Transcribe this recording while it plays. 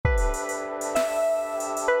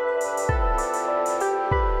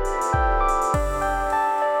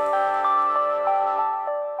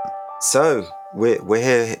So we're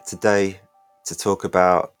here today to talk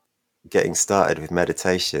about getting started with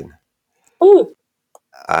meditation, Ooh,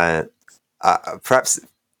 and perhaps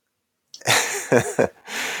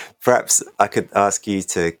perhaps I could ask you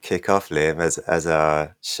to kick off, Liam, as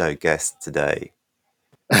our show guest today.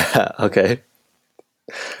 Okay.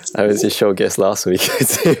 I was your show guest last week.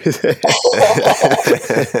 It's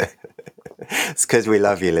because we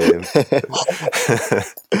love you, Liam.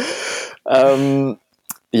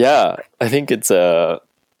 Yeah, I think it's a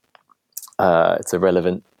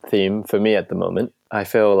relevant theme for me at the moment. I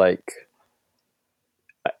feel like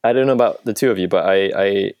I don't know about the two of you, but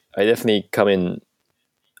I definitely come in.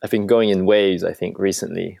 I've been going in waves, I think,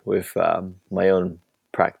 recently with my own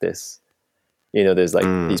practice. There's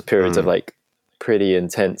like these periods of like pretty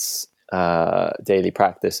intense daily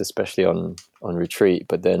practice, especially on retreat.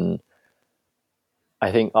 But then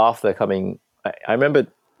I think after coming, I remember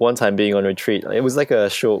one time being on retreat. It was like a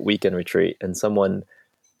short weekend retreat, and someone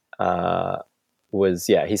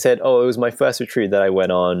he said, "Oh, it was my first retreat that I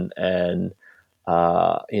went on, and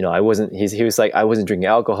I wasn't." He was like, "I wasn't drinking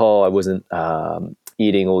alcohol. I wasn't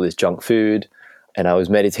eating all this junk food, and I was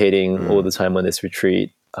meditating all the time on this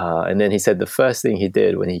retreat." And then he said the first thing he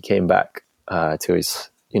did when he came back to his,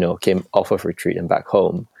 came off of retreat and back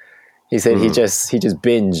home, he said he just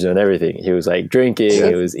binged on everything. He was like drinking,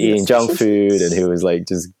 he was eating junk food, and he was like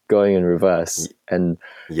just going in reverse. And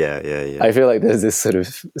Yeah. I feel like there's this sort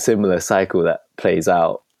of similar cycle that plays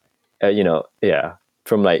out,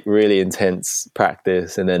 from like really intense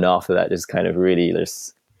practice, and then after that, just kind of really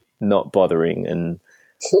just not bothering and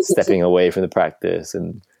stepping away from the practice.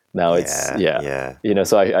 And now it's.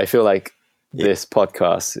 So I feel like this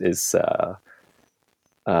podcast is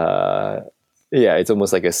it's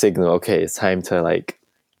almost like a signal. Okay, it's time to like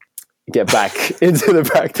get back into the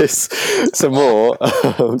practice some more.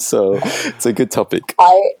 So it's a good topic.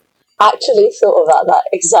 I actually thought about that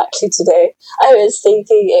exactly today. I was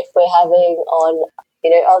thinking if we're having on,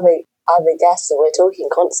 other guests and we're talking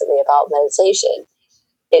constantly about meditation,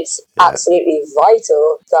 it's absolutely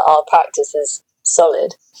vital that our practice is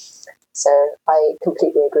solid. So I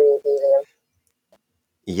completely agree with you, Liam.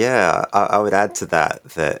 Yeah, I would add to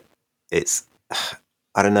that it's,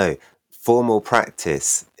 I don't know, formal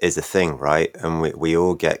practice is a thing, right? And we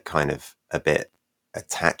all get kind of a bit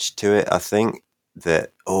attached to it, I think,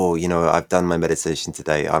 that, I've done my meditation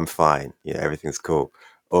today, I'm fine, everything's cool.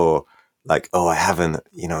 Or like, I haven't,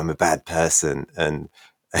 I'm a bad person and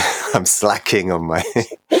I'm slacking on my, do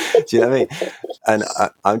you know what I mean? And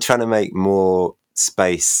I'm trying to make more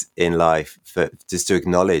space in life for just to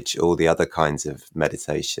acknowledge all the other kinds of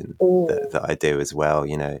meditation that I do as well,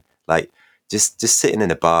 like just sitting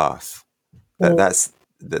in a bath. That's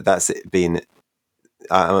it being,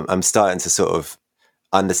 I'm starting to sort of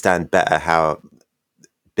understand better how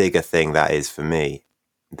big a thing that is for me,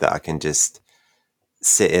 that I can just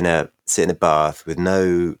sit in a bath with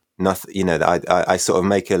nothing, that I sort of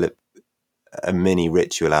make a mini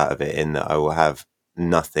ritual out of it, in that I will have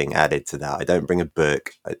nothing added to that. I don't bring a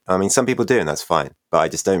book. I mean, some people do, and that's fine, but I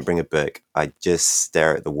just don't bring a book. I just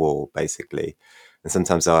stare at the wall, basically. And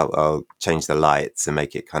sometimes I'll change the lights and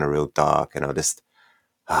make it kind of real dark, and I'll just,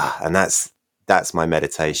 and that's my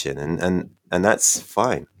meditation, and that's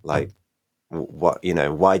fine. Like, what,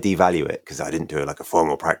 why devalue it because I didn't do it like a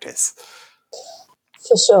formal practice?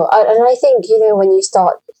 For sure. And I think, when you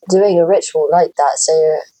start doing a ritual like that,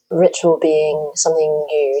 so ritual being something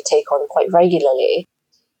you take on quite regularly,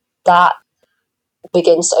 that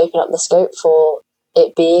begins to open up the scope for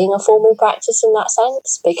it being a formal practice in that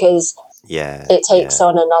sense, because it takes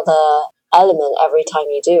on another element every time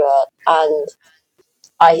you do it. And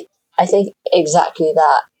I think exactly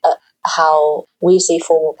that, how we see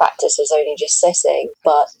formal practice as only just sitting,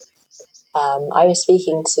 but I was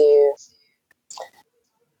speaking to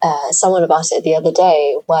someone about it the other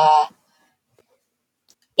day, where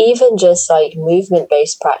even just like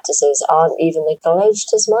movement-based practices aren't even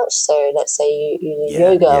acknowledged as much. So let's say you do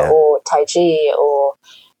yoga or Tai Chi or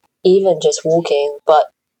even just walking, but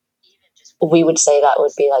we would say that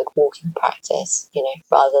would be like walking practice,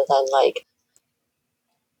 rather than like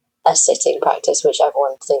a sitting practice, which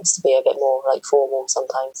everyone thinks to be a bit more like formal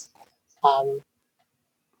sometimes.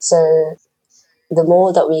 So the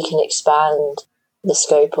more that we can expand the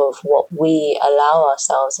scope of what we allow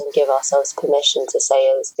ourselves and give ourselves permission to say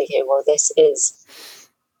is, okay, well, this is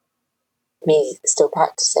me still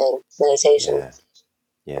practicing meditation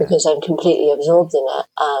because I'm completely absorbed in it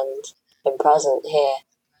and I'm present here.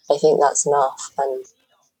 I think that's enough. And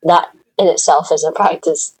that in itself is a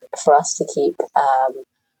practice for us to keep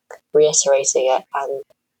reiterating it and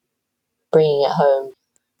bringing it home.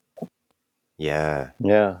 Yeah.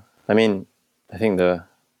 Yeah. I mean, I think the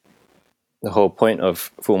whole point of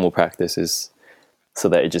formal practice is so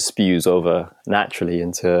that it just spews over naturally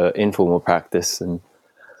into informal practice. And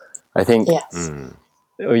I think, Yes.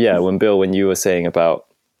 when you were saying about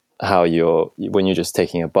how when you're just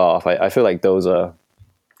taking a bath, I feel like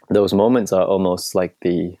those moments are almost like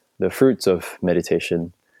the fruits of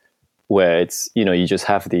meditation, where it's, you just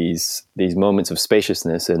have these moments of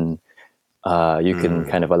spaciousness, and you can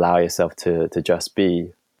kind of allow yourself to just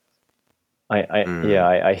be.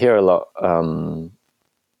 I hear a lot.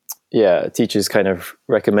 Teachers kind of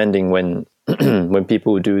recommending when when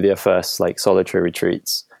people do their first like solitary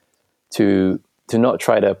retreats to not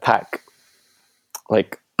try to pack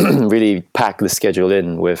like really pack the schedule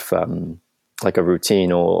in with like a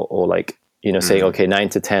routine, or like saying, okay, 9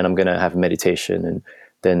 to 10 I'm gonna have meditation, and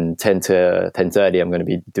then 10 to 10:30 I'm gonna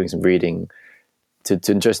be doing some reading. To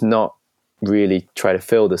just not really try to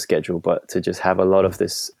fill the schedule, but to just have a lot of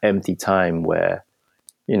this empty time where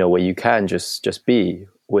where you can just be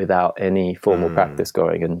without any formal practice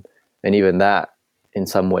going, and even that in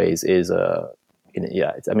some ways is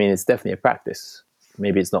it's definitely a practice.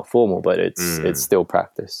 Maybe it's not formal, but it's still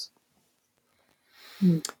practice.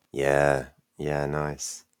 Yeah,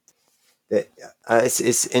 nice.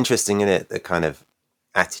 It's interesting, isn't it, the kind of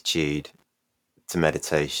attitude to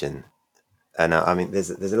meditation. And I mean, there's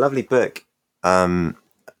a lovely book. And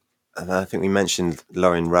I think we mentioned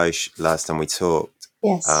Lauren Roche last time we talked.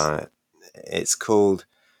 Yes. It's called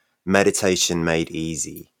Meditation Made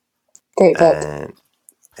Easy. Great book. And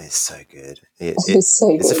it's so good. It's so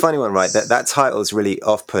good. It's a funny one, right? That title is really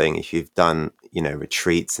off-putting if you've done,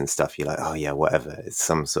 retreats and stuff. You're like, oh yeah, whatever. It's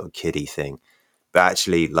some sort of kiddie thing. But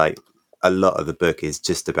actually, like, a lot of the book is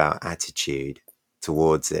just about attitude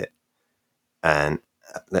towards it. And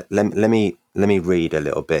let me read a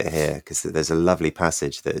little bit here, because there's a lovely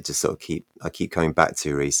passage that just sort of I keep coming back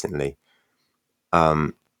to recently.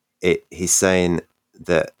 He's saying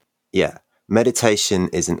that, meditation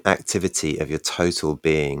is an activity of your total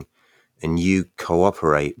being, and you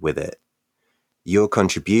cooperate with it. Your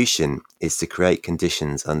contribution is to create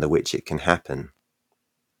conditions under which it can happen.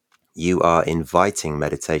 You are inviting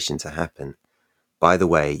meditation to happen by the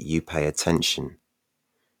way you pay attention.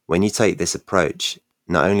 When you take this approach,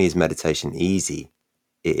 not only is meditation easy,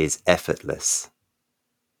 it is effortless.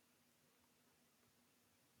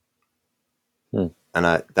 And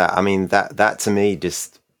that to me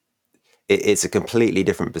just, it's a completely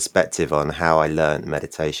different perspective on how I learned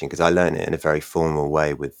meditation, because I learned it in a very formal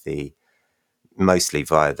way mostly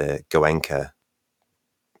via the Goenka,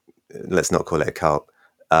 let's not call it a cult,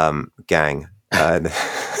 gang.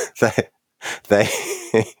 They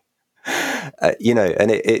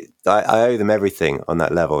and I owe them everything on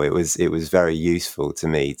that level. It was very useful to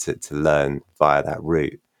me to learn via that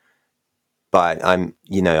route. But I'm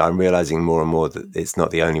realizing more and more that it's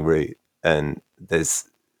not the only route, and there's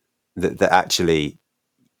that actually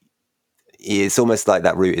it's almost like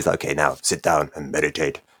that route is like, okay, now sit down and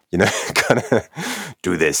meditate, kind of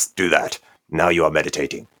do this, do that. Now you are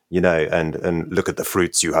meditating, and look at the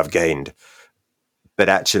fruits you have gained. But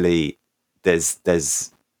actually there's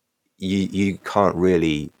you can't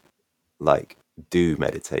really like do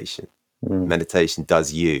meditation. Meditation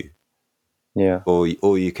does you. Yeah.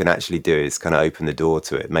 All you can actually do is kind of open the door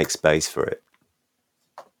to it, make space for it.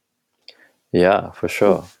 Yeah, for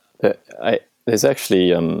sure. There's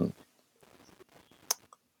actually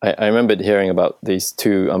I remembered hearing about these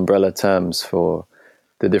two umbrella terms for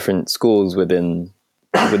the different schools within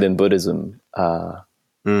Buddhism.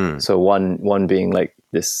 So one being like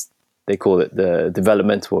this, they call it the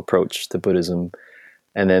developmental approach to Buddhism,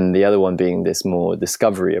 and then the other one being this more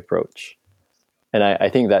discovery approach. And I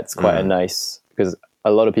think that's quite a nice, because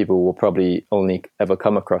a lot of people will probably only ever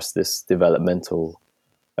come across this developmental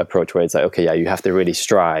approach where it's like, okay, yeah, you have to really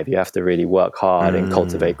strive, you have to really work hard and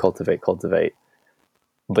cultivate.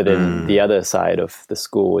 But then the other side of the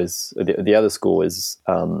school is, the other school is,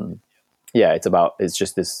 it's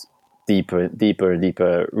just this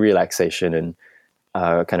deeper relaxation, and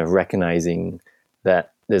kind of recognizing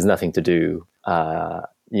that there's nothing to do,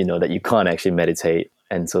 that you can't actually meditate.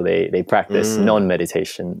 And so they practice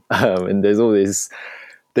non-meditation. And there's all this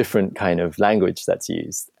different kind of language that's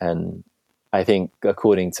used. And I think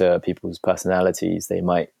according to people's personalities, they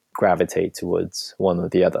might gravitate towards one or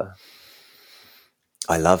the other.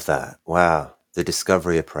 I love that. Wow. The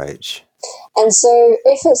discovery approach. And so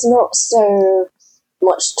if it's not so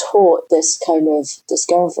much taught, this kind of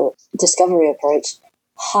discovery approach,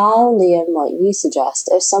 how, Liam, might you suggest,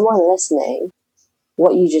 if someone listening,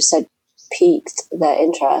 what you just said piqued their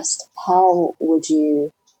interest, where would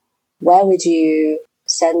you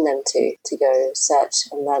send them to go search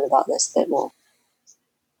and learn about this a bit more?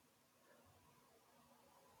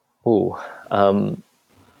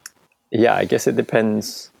 Yeah, I guess it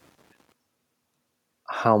depends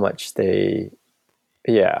how much how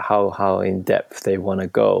in depth they want to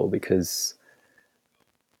go, because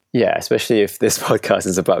especially if this podcast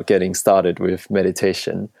is about getting started with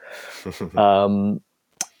meditation, I'm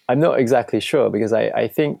not exactly sure, because I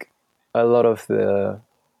think a lot of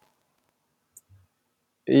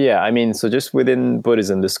so just within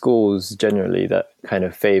Buddhism, the schools generally that kind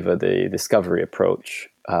of favor the discovery approach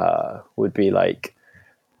would be like,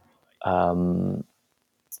 so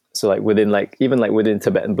like within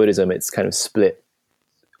Tibetan Buddhism, it's kind of split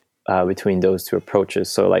between those two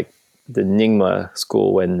approaches. So like the Nyingma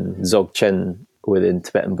school and Dzogchen within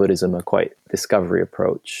Tibetan Buddhism are quite discovery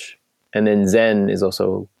approach, and then Zen is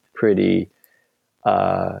also pretty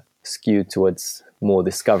skewed towards more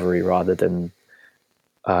discovery rather than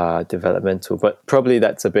developmental. But probably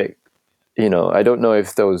that's a bit, I don't know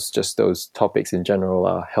if those topics in general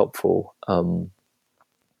are helpful.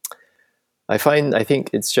 I think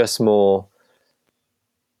it's just more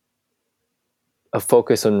a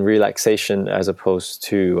focus on relaxation as opposed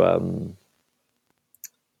to,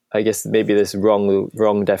 I guess maybe this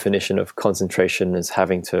wrong definition of concentration as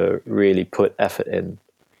having to really put effort in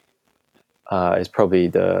is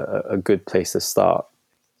probably a good place to start.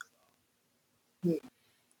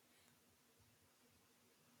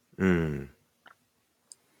 Mm.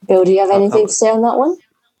 Bill, do you have anything to say on that one?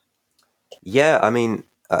 Yeah, I mean,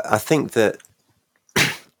 I think that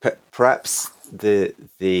perhaps the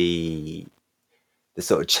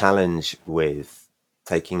sort of challenge with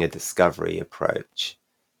taking a discovery approach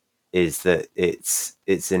is that it's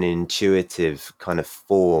an intuitive kind of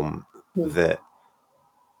form that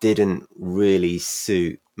didn't really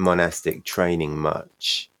suit monastic training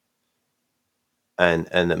much, and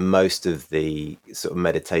that most of the sort of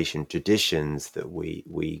meditation traditions that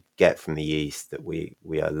we get from the East that we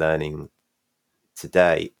are learning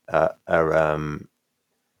today are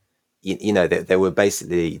they were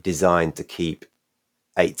basically designed to keep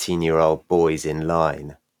 18-year-old boys in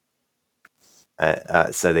line,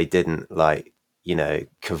 so they didn't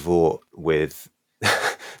cavort with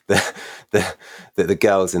the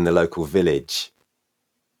girls in the local village.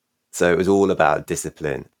 So it was all about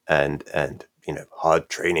discipline and hard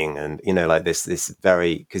training, and like this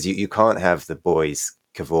very, because you can't have the boys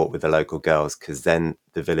cavort with the local girls, because then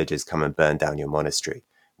the villagers come and burn down your monastery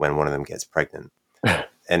when one of them gets pregnant.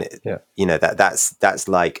 And that's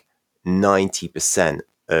like 90%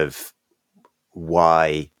 of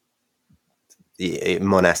why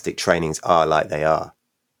monastic trainings are like they are,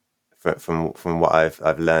 from what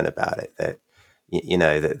I've learned about it, that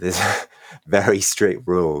that there's very strict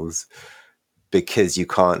rules, because you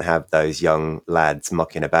can't have those young lads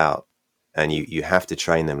mucking about, and you have to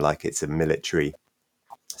train them like it's a military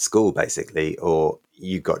school basically, or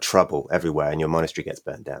you got trouble everywhere and your monastery gets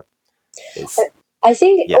burned down. I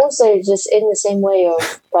think also just in the same way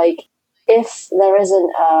of like, if there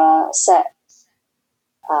isn't a set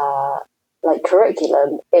like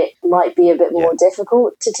curriculum, it might be a bit more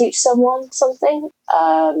difficult to teach someone something,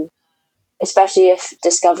 especially if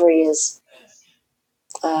discovery is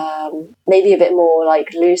maybe a bit more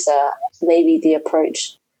like looser. Maybe the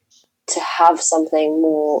approach to have something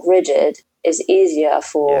more rigid is easier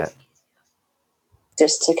for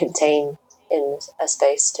just to contain in a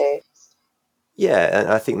space too. Yeah, and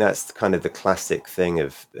I think that's kind of the classic thing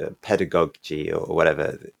of pedagogy or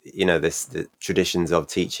whatever. The traditions of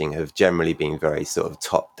teaching have generally been very sort of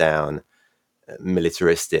top-down,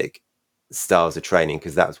 militaristic styles of training,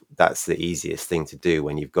 because that's the easiest thing to do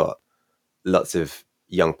when you've got lots of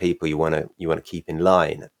young people you want to keep in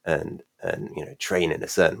line and train in a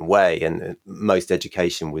certain way. And most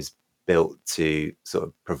education was built to sort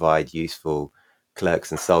of provide useful clerks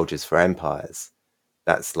and soldiers for empires.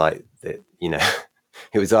 That's like it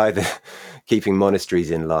was either keeping monasteries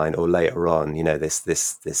in line, or later on,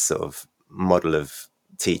 this sort of model of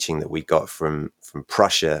teaching that we got from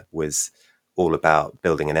Prussia was all about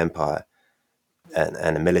building an empire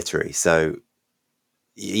and a military. So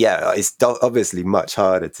it's obviously much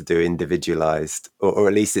harder to do individualized, or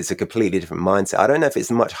at least it's a completely different mindset. I don't know if it's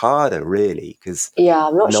much harder really, because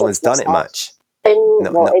I'm not no one's done it much.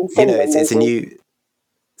 In Finland, it's a new.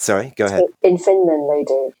 Sorry, go ahead. In Finland, they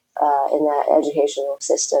do in their educational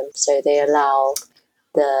system, so they allow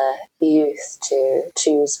the youth to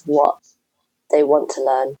choose what they want to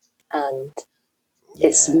learn, and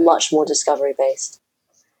it's much more discovery based.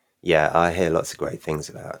 Yeah, I hear lots of great things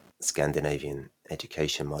about Scandinavian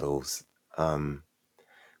education models, but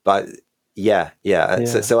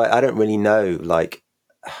So I don't really know. Like,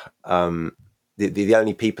 the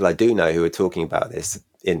only people I do know who are talking about this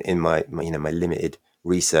in my my limited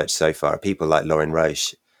research so far are people like Lauren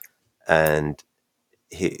Roche, and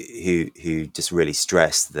who just really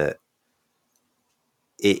stress that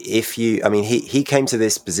if you, I mean, he came to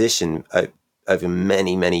this position over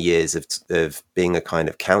many years of being a kind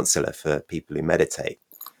of counselor for people who meditate,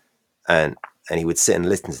 and he would sit and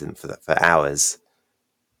listen to them for hours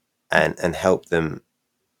and help them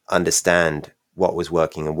understand what was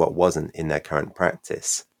working and what wasn't in their current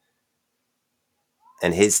practice.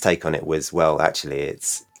 And his take on it was, well, actually,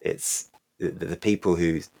 it's the people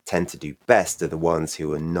who tend to do best are the ones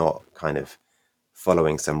who are not kind of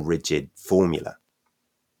following some rigid formula.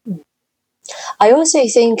 I also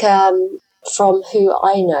think from who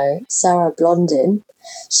I know, Sarah Blondin,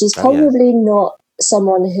 she's probably not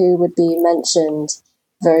someone who would be mentioned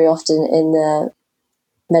very often in the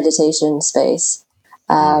meditation space.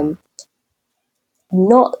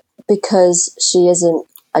 Not because she isn't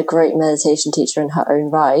a great meditation teacher in her own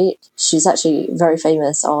right. She's actually very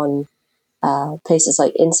famous on places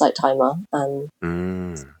like Insight Timer, and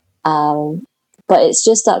but it's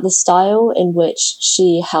just that the style in which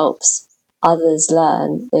she helps others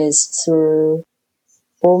learn is through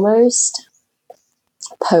almost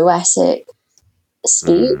poetic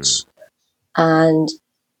speech and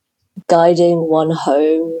guiding one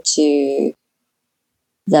home to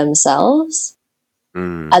themselves.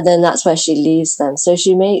 And then that's where she leaves them. So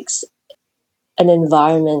she makes an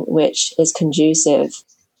environment which is conducive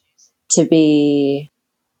to be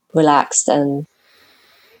relaxed and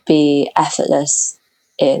be effortless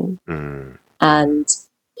in. And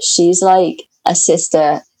she's like a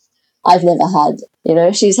sister I've never had. You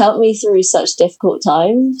know, she's helped me through such difficult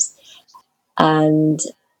times, and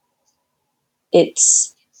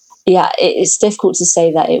it's difficult to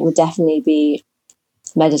say that it would definitely be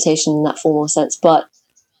meditation in that formal sense, but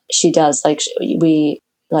she does. Like, we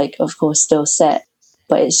like, of course, still sit,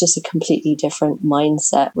 but it's just a completely different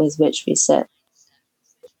mindset with which we sit.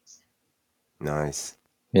 Nice.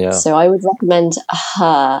 Yeah. So I would recommend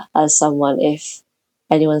her as someone if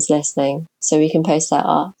anyone's listening, so we can post that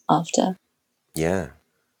after. Yeah,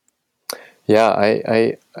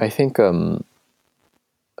 I think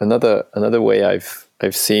another way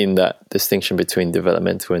I've seen that distinction between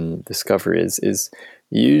developmental and discovery is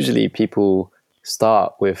usually people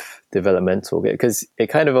start with developmental, because it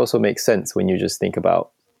kind of also makes sense when you just think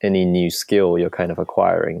about any new skill you're kind of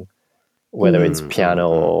acquiring, whether it's piano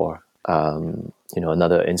or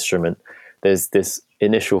another instrument. There's this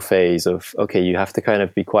initial phase of, okay, you have to kind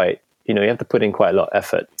of be quite, you have to put in quite a lot of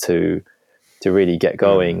effort to really get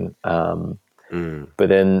going. But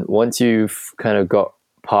then once you've kind of got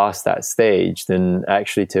past that stage, then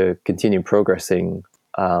actually to continue progressing,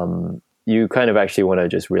 you kind of actually want to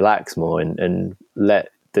just relax more and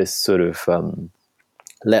let this sort of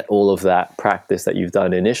let all of that practice that you've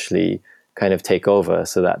done initially kind of take over,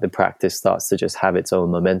 so that the practice starts to just have its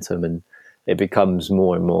own momentum, and it becomes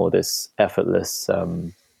more and more this effortless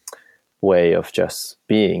way of just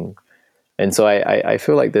being. And so I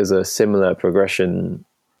feel like there's a similar progression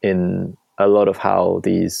in a lot of how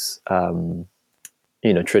these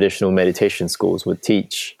traditional meditation schools would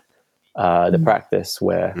teach the practice,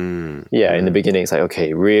 where in the beginning it's like,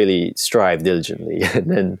 okay, really strive diligently, and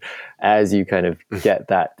then as you kind of get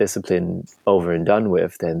that discipline over and done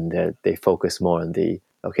with, then they focus more on the,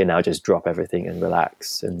 okay, now just drop everything and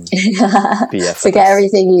relax and be effortless. Forget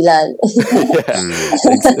everything you learned.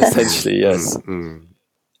 Essentially, yes.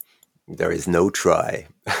 There is no try.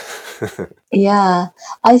 Yeah,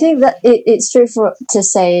 I think that it's true to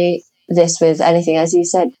say this with anything, as you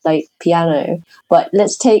said, like piano. But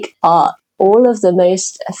let's take art. All of the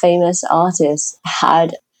most famous artists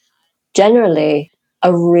had generally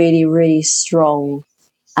a really, really strong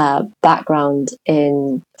background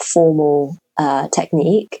in formal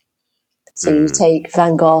technique. So you take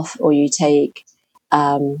Van Gogh or you take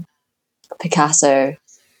Picasso.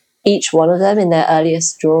 Each one of them, in their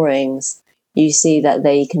earliest drawings, you see that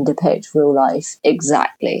they can depict real life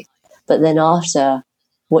exactly. But then after,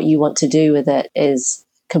 what you want to do with it is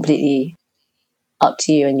completely up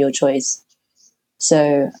to you and your choice.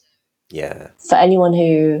 So for anyone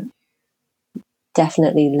who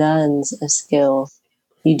definitely learns a skill,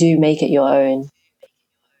 you do make it your own.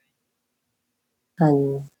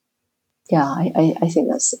 And yeah, I think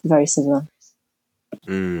that's very similar.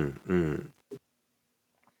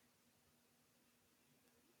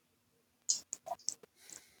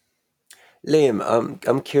 Liam,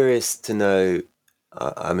 I'm curious to know,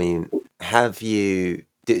 I mean,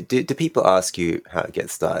 do people ask you how to get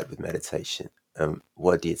started with meditation?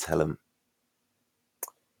 What do you tell them?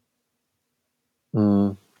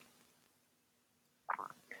 Mm,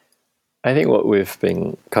 I think what we've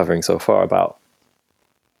been covering so far about,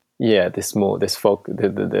 the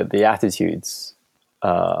attitudes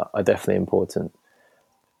are definitely important.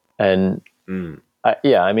 And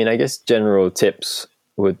I mean, I guess general tips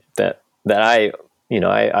would that I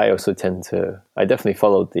also tend to, I definitely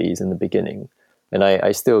followed these in the beginning, and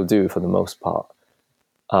I still do for the most part.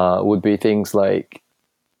 Would be things like,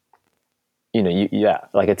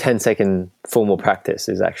 like a 10-second formal practice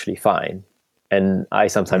is actually fine. And I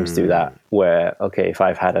sometimes do that where, okay, if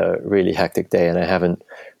I've had a really hectic day and I haven't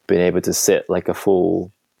been able to sit like a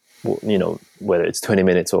full, whether it's 20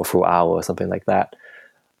 minutes or a full hour or something like that,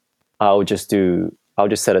 I'll just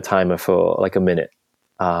set a timer for like a minute,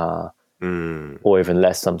 or even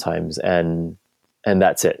less sometimes. And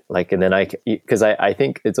that's it. Like, and then because I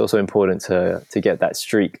think it's also important to get that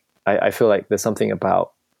streak. I feel like there's something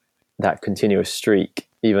about that continuous streak,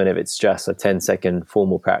 even if it's just a 10-second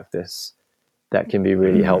formal practice, that can be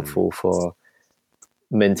really helpful for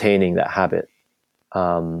maintaining that habit.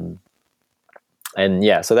 And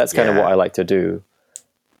so that's kind of what I like to do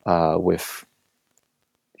with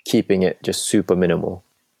keeping it just super minimal.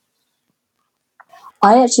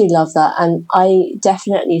 I actually love that, and I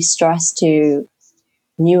definitely stress to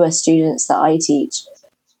newer students that I teach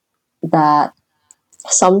that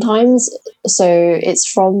sometimes, so it's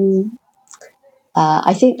from,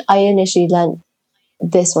 I think I initially learnt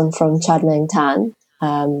this one from Chad Meng Tan,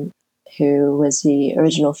 who was the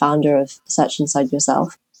original founder of Search Inside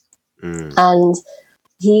Yourself. And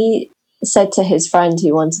he said to his friend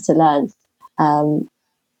who wanted to learn,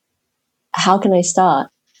 how can I start?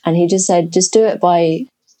 And he just said, just do it by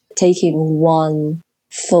taking one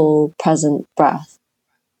full present breath.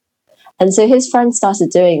 And so his friend started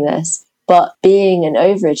doing this, but being an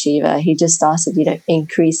overachiever, he just started,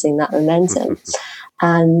 increasing that momentum.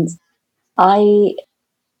 And I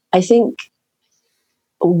think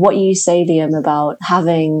what you say, Liam, about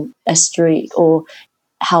having a streak, or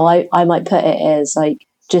how I might put it, is like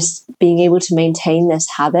just being able to maintain this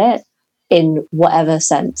habit in whatever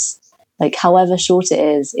sense, like however short it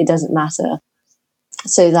is, it doesn't matter.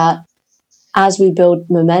 So that as we build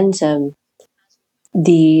momentum,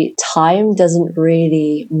 the time doesn't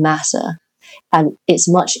really matter. And it's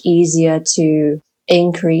much easier to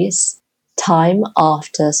increase time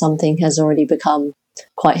after something has already become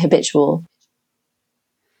quite habitual.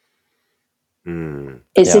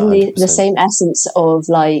 It's in the same essence of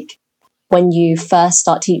like when you first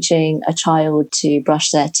start teaching a child to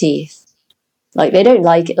brush their teeth. Like they don't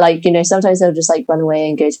like it, sometimes they'll just like run away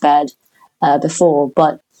and go to bed before,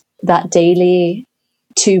 but that daily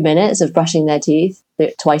 2 minutes of brushing their teeth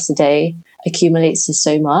twice a day accumulates to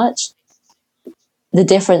so much. The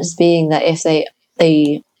difference being that if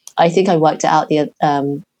they I think I worked it out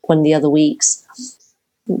one of the other weeks,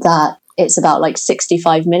 that it's about like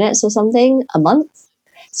 65 minutes or something a month.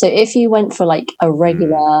 So if you went for like a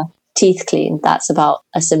regular teeth clean, that's about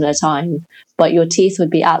a similar time, but your teeth would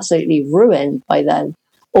be absolutely ruined by then.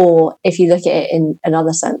 Or if you look at it in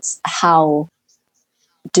another sense, how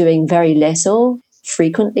doing very little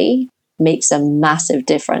frequently makes a massive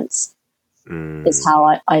difference is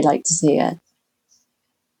how I like to see it.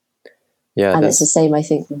 Yeah, and it's the same, I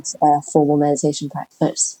think, with formal meditation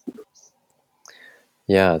practice.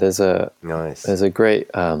 Yeah, there's a nice. There's a great.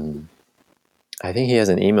 I think he has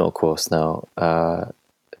an email course now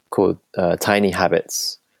called Tiny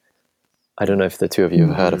Habits. I don't know if the two of you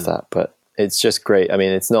have heard of that, but it's just great. I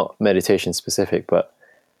mean, it's not meditation specific, but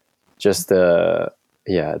just the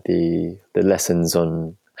lessons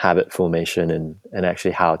on habit formation and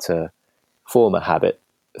actually how to form a habit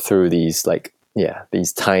through these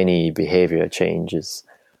these tiny behavior changes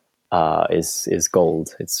is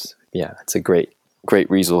gold. It's a great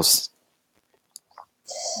resource.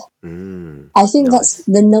 I think that's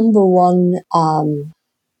the number one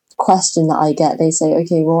question that I get. They say,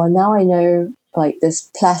 okay, well, now I know like this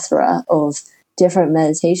plethora of different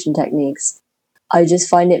meditation techniques. I just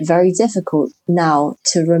find it very difficult now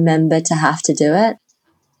to remember to have to do it.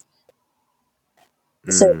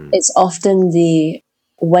 So it's often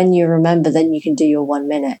when you remember, then you can do your 1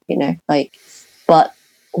 minute, but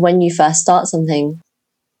when you first start something,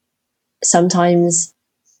 sometimes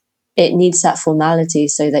it needs that formality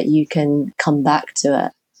so that you can come back to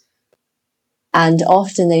it. And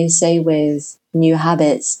often they say with new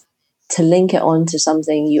habits to link it on to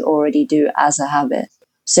something you already do as a habit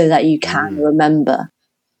so that you can remember.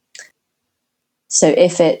 So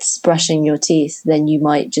if it's brushing your teeth, then you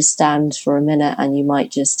might just stand for a minute and you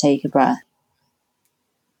might just take a breath.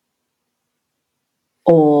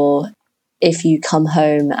 Or if you come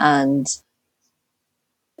home and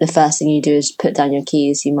the first thing you do is put down your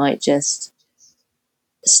keys, you might just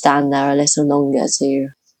stand there a little longer to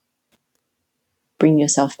bring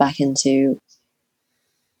yourself back into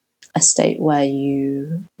a state where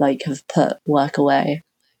you like have put work away.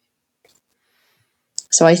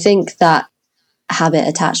 So I think that habit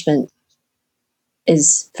attachment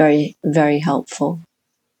is very, very helpful.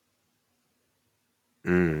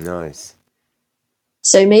 Nice.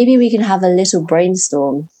 So maybe we can have a little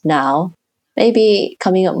brainstorm now, maybe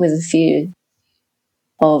coming up with a few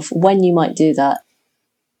of when you might do that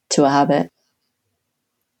to a habit.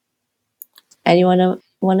 Anyone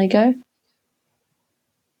want to go?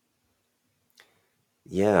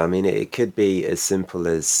 Yeah, I mean, it could be as simple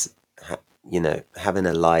as, having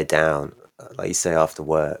a lie down, like you say, after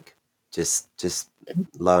work. Just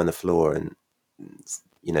lie on the floor and,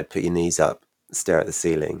 put your knees up, stare at the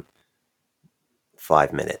ceiling,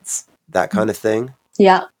 5 minutes, that kind of thing.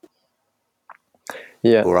 Yeah.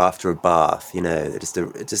 Yeah. Or after a bath, just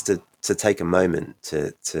to take a moment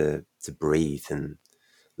to breathe and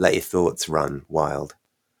let your thoughts run wild.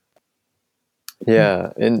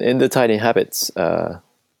 Yeah, in the Tiny Habits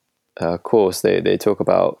course, they talk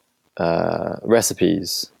about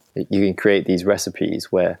recipes. You can create these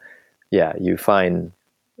recipes where, you find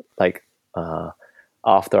like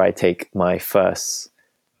after I take my first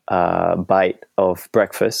bite of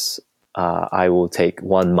breakfast, I will take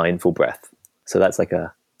one mindful breath. So that's like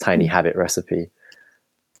a tiny habit recipe.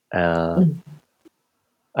 I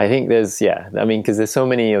think there's, because there's so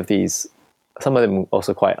many of these. Some of them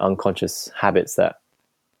also quite unconscious habits that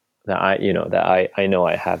I know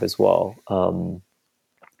I have as well,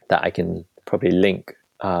 that I can probably link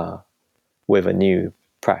with a new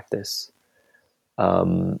practice.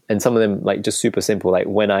 And some of them like just super simple, like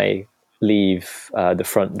when I leave the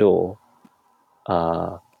front door,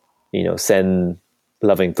 send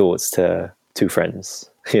loving thoughts to 2 friends,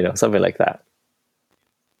 something like that.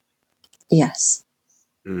 Yes.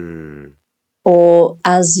 Or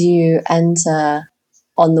as you enter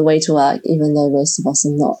on the way to work, even though most of us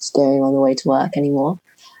are not going on the way to work anymore,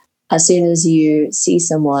 as soon as you see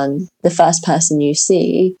someone, the first person you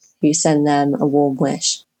see, you send them a warm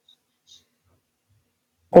wish.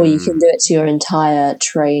 Or you can do it to your entire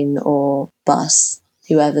train or bus,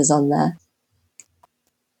 whoever's on there.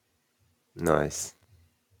 Nice.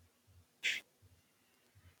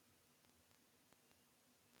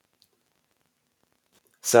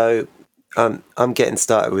 So I'm getting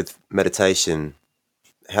started with meditation.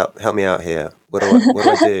 Help me out here. What do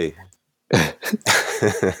I do?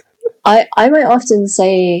 I might often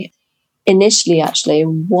say initially, actually,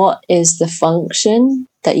 what is the function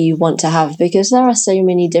that you want to have? Because there are so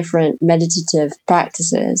many different meditative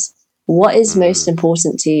practices. What is most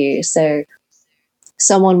important to you? So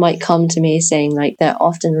someone might come to me saying like they're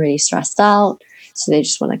often really stressed out, so they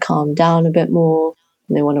just want to calm down a bit more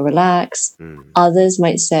and they want to relax. Others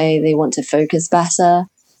might say they want to focus better.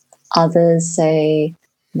 Others say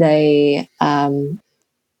they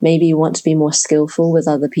maybe want to be more skillful with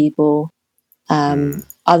other people.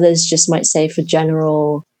 Others just might say for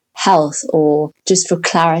general health or just for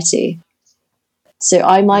clarity. So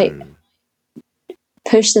I might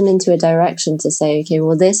push them into a direction to say, okay,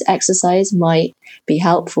 well, this exercise might be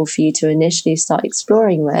helpful for you to initially start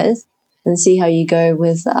exploring with and see how you go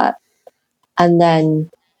with that. And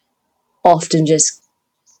then often just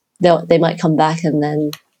they might come back and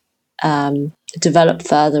then develop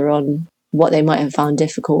further on what they might have found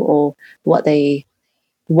difficult or what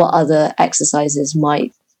other exercises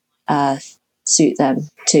might suit them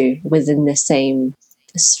too within the same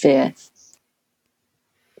sphere.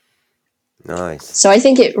 Nice. So I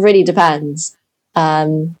think it really depends.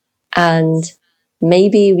 And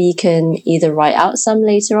maybe we can either write out some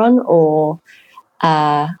later on or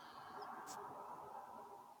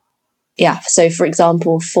so for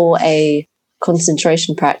example, for a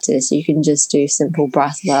concentration practice, you can just do simple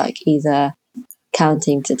breath work, either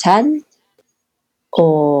counting to 10,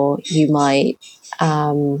 or you might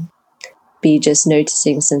be just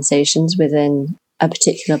noticing sensations within a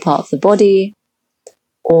particular part of the body,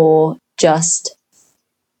 or just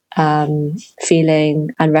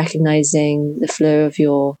feeling and recognizing the flow of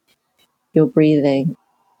your breathing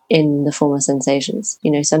in the form of sensations.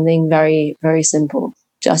 Something very, very simple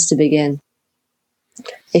just to begin.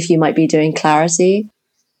 If you might be doing clarity,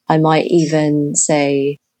 I might even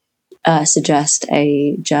say suggest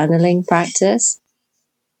a journaling practice,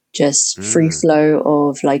 just free flow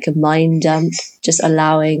of like a mind dump, just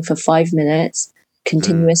allowing for 5 minutes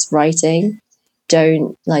continuous writing.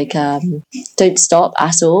 Don't stop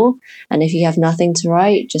at all. And if you have nothing to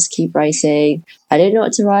write, just keep writing. I don't know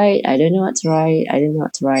what to write. I don't know what to write. I don't know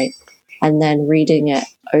what to write. and then reading it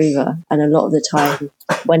over. And a lot of the time,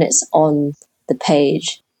 when it's on the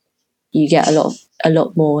page, you get a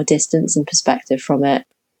lot more distance and perspective from it.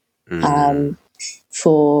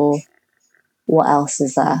 For what else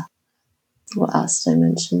is there? What else did I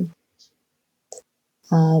mention?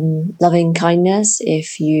 Loving kindness,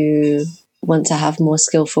 if you want to have more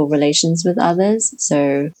skillful relations with others.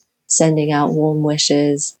 So sending out warm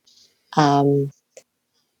wishes.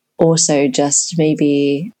 Also just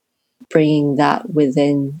maybe bringing that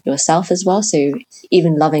within yourself as well. So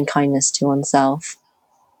even loving kindness to oneself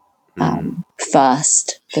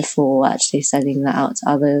first before actually sending that out to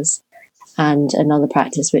others. And another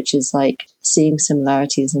practice, which is like seeing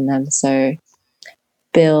similarities in them. So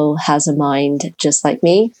Bill has a mind just like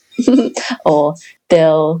me, or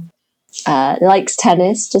Bill likes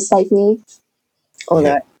tennis just like me.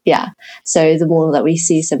 Although, yeah. So the more that we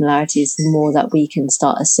see similarities, the more that we can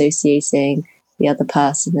start associating the other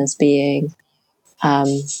person as being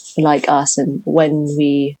like us. And when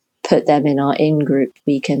we put them in our in-group,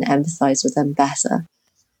 we can empathize with them better.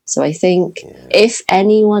 So I think if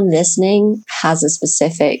anyone listening has a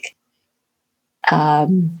specific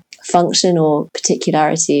function or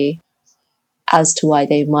particularity as to why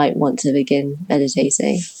they might want to begin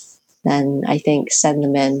meditating, then I think send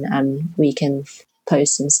them in and we can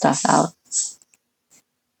post some stuff out.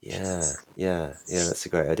 Yeah, that's a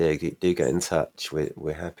great idea. Do get in touch.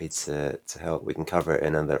 We're happy to help. We can cover it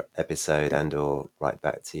in another episode and or write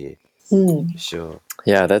back to you. For sure.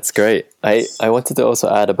 Yeah, that's great. I wanted to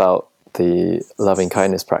also add about the loving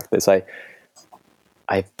kindness practice. I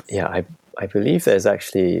believe there was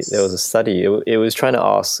a study. It was trying to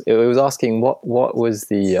ask. It was asking what was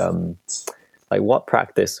the like what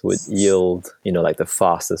practice would yield like the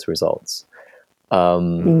fastest results.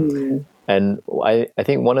 And I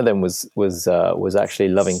think one of them was actually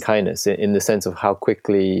loving kindness in the sense of how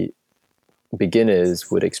quickly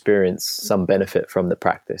beginners would experience some benefit from the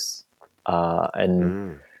practice.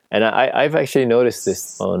 And I've actually noticed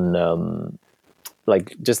this on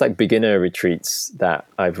just like beginner retreats that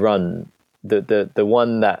I've run.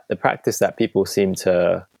 The practice that people seem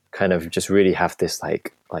to kind of just really have this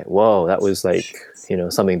like whoa, that was like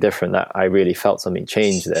something different, that I really felt something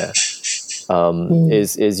change there.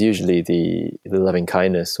 Is usually the loving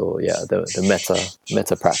kindness or the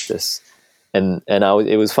metta practice. And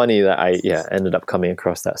it was funny that I ended up coming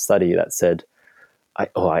across that study that said I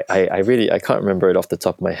can't remember it off the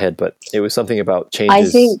top of my head, but it was something about changes. I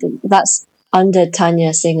think that's under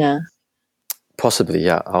Tanya Singer. Possibly,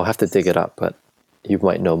 yeah. I'll have to dig it up, but you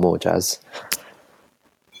might know more, Jazz.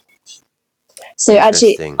 So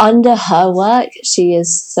actually, under her work, she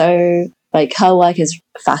is so her work is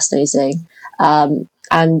fascinating.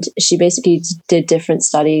 And she basically did different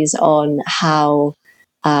studies on how,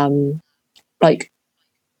 when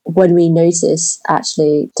we notice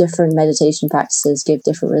actually different meditation practices give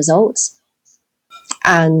different results.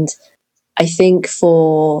 And I think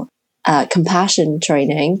for compassion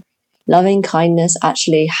training, loving kindness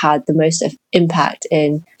actually had the most impact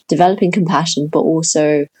in developing compassion, but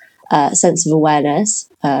also a sense of awareness,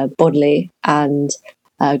 bodily, and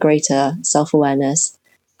greater self-awareness.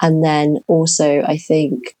 And then also, I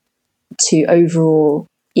think, to overall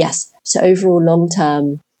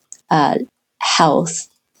long-term health,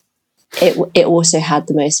 it also had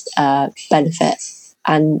the most benefit.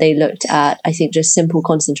 And they looked at, I think, just simple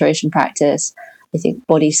concentration practice, I think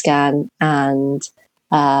body scan, and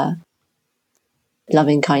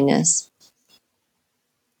loving kindness.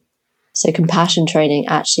 So compassion training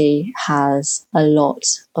actually has a lot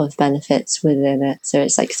of benefits within it. So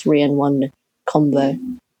it's like 3-in-1 combo.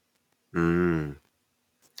 Liam,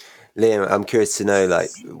 I'm curious to know, like,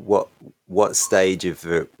 what stage of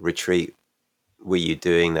the retreat were you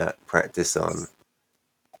doing that practice on,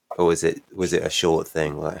 or was it a short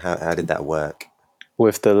thing? Like, how did that work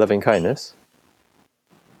with the loving kindness?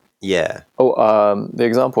 Yeah. The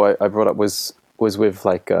example I brought up was with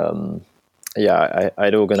like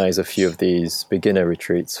I'd organize a few of these beginner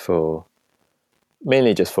retreats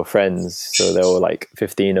mainly just for friends. So there were like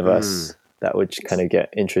 15 of us that would kind of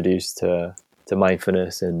get introduced to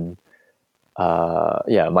mindfulness and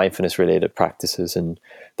mindfulness related practices. And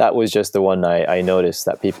that was just the one I noticed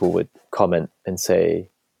that people would comment and say,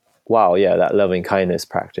 wow, yeah, that loving kindness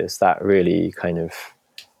practice, that really kind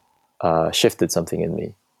of shifted something in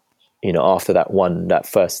me, after that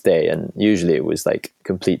first day. And usually it was like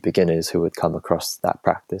complete beginners who would come across that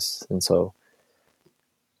practice. And so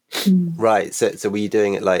right, so were you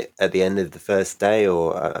doing it like at the end of the first day,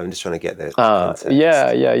 or I'm just trying to get the context?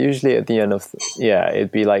 Usually at the end of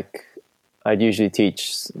it'd be like I'd usually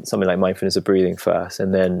teach something like mindfulness of breathing first,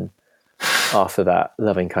 and then after that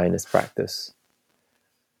loving kindness practice.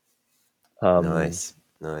 Nice.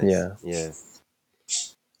 Yeah. Yeah,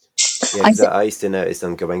 because I used to notice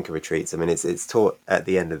on Goenka retreats, I mean, it's taught at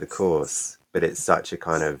the end of the course, but it's such a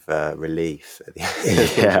kind of relief at the end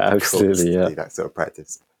of the absolutely, course to do that sort of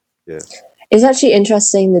practice. Yeah. It's actually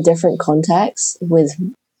interesting the different contexts with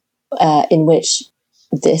in which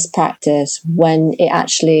this practice, when it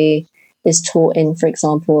actually is taught in, for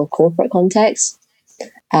example, a corporate context.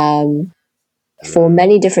 For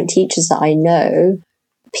many different teachers that I know,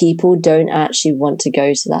 people don't actually want to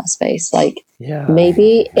go to that space. Like,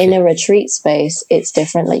 maybe in a retreat space, it's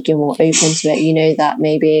different. Like, you're more open to it. You know that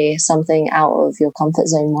maybe something out of your comfort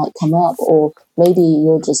zone might come up, or maybe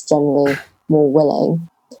you're just generally more willing.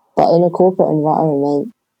 But in a corporate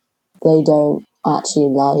environment, they don't actually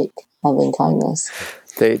like loving kindness.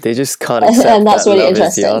 They just can't accept and that's that really love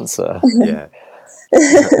is the interesting. answer.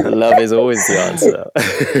 Yeah. Love is always the answer.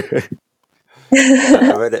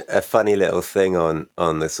 I read a funny little thing on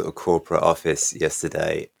the sort of corporate office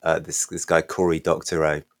yesterday. This guy Cory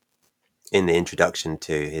Doctorow, in the introduction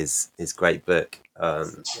to his great book, what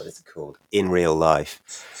is it called? In Real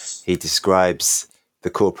Life, he describes the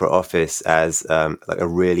corporate office as like a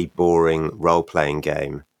really boring role-playing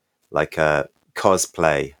game, like a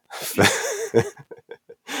cosplay.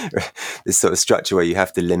 This sort of structure where you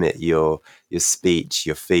have to limit your speech,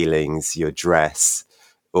 your feelings, your dress,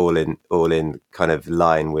 all in kind of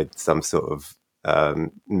line with some sort of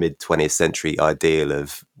mid 20th century ideal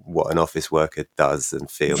of what an office worker does and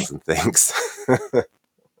feels and thinks.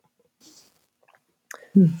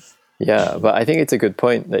 Yeah, but I think it's a good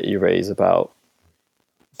point that you raise about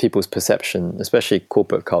people's perception, especially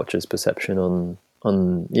corporate culture's perception on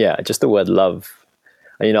just the word love.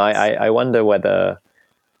 You know, I wonder whether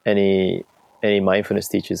any mindfulness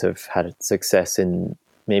teachers have had success in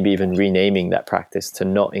maybe even renaming that practice to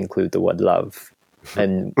not include the word love.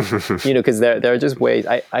 And you know, because there are just ways.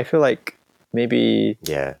 I feel like maybe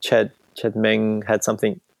Ched Meng had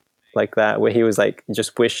something like that, where he was like,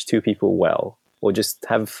 just wish two people well, or just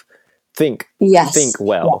think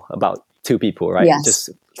well about two people, right? Just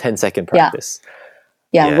 10-second practice.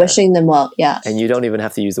 Yeah, wishing them well. Yeah, and you don't even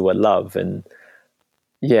have to use the word love. And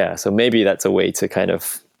so maybe that's a way to kind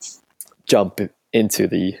of jump into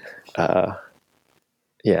the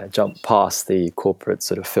jump past the corporate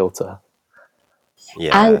sort of filter.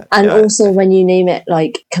 And also when you name it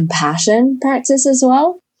like compassion practice as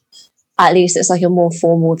well, at least it's like a more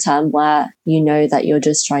formal term where you know that you're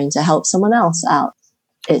just trying to help someone else out.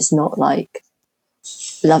 It's not like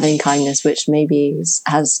loving kindness, which maybe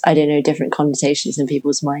has, I don't know, different connotations in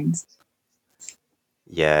people's minds.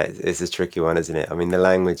 Yeah, it's a tricky one, isn't it? I mean, the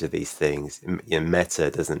language of these things,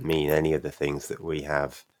 metta doesn't mean any of the things that we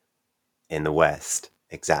have in the West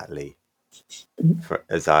exactly.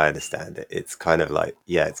 As I understand it, it's kind of like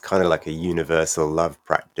a universal love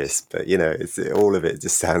practice, but you know, all of it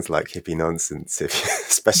just sounds like hippie nonsense,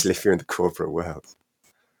 especially if you're in the corporate world.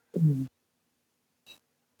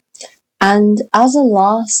 And as a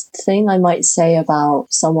last thing I might say about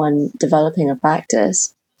someone developing a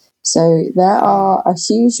practice, so there are a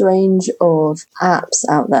huge range of apps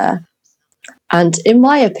out there, and in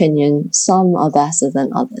my opinion, some are better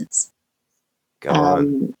than others. Go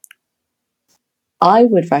on. I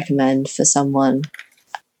would recommend for someone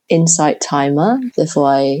Insight Timer before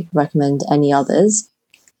I recommend any others.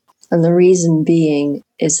 And the reason being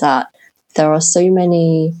is that there are so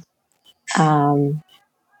many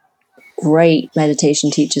great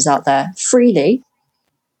meditation teachers out there freely.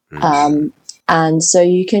 And so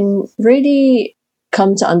you can really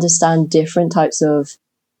come to understand different types of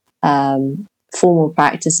formal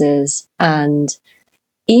practices, and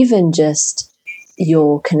even just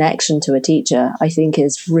your connection to a teacher, I think,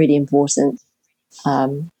 is really important.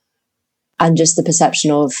 And just the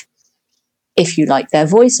perception of if you like their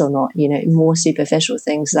voice or not, you know, more superficial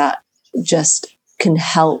things that just can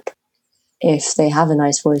help if they have a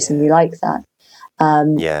nice voice and you like that.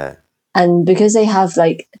 And because they have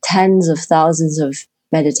like tens of thousands of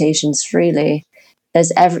meditations freely,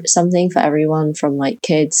 there's something for everyone, from like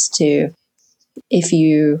kids to, if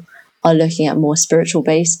you are looking at more spiritual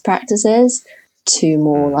based practices, to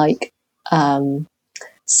more like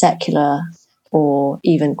secular or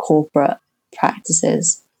even corporate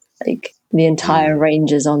practices. Like the entire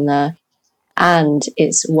range is on there, and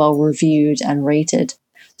it's well reviewed and rated.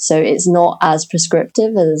 So it's not as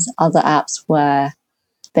prescriptive as other apps where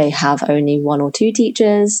they have only one or two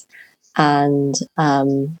teachers, and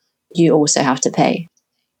you also have to pay.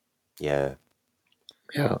 Yeah.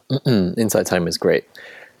 Insight Timer is great.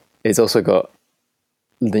 It's also got,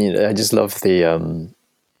 I just love the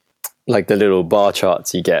like the little bar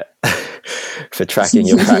charts you get for tracking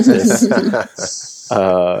your practice.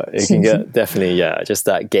 It can get definitely, just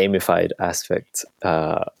that gamified aspect.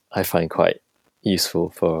 I find quite useful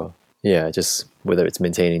for, just whether it's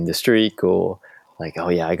maintaining the streak or like, oh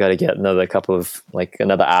yeah, I got to get another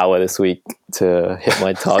hour this week to hit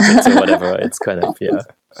my targets or whatever. It's kind of,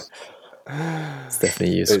 it's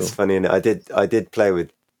definitely useful. It's funny, and I did play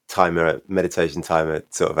with meditation timer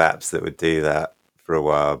sort of apps that would do that for a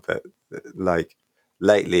while, but like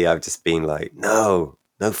lately I've just been like, no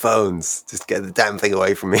phones, just get the damn thing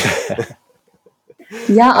away from me.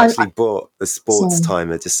 Yeah, I actually bought a sports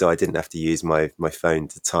timer just so I didn't have to use my phone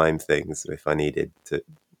to time things if I needed to,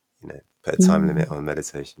 put a time limit on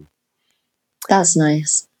meditation. That's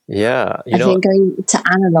nice. Yeah, I think going to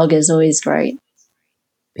analog is always great.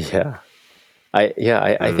 Yeah, I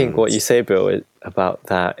think what you say, Bill, about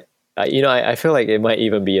that. I feel like it might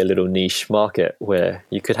even be a little niche market where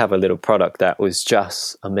you could have a little product that was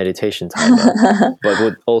just a meditation timer, but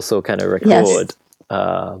would also kind of record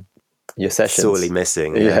your sessions. Sorely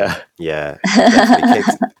missing. Yeah.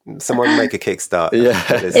 Someone make a Kickstart. Yeah.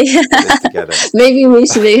 Put this together. Maybe we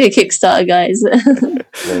should make a Kickstarter, guys.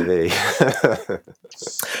 Maybe.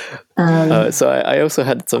 So I also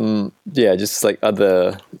had some, just like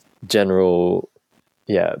other general,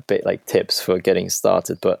 like tips for getting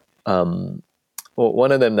started. But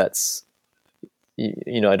one of them that's,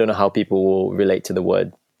 I don't know how people will relate to the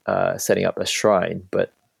word setting up a shrine,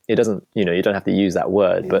 but it doesn't, you don't have to use that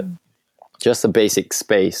word, but just a basic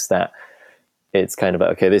space that it's kind of like,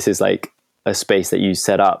 okay, this is like a space that you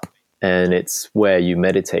set up and it's where you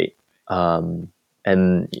meditate. Maybe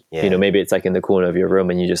it's like in the corner of your room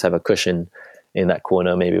and you just have a cushion in that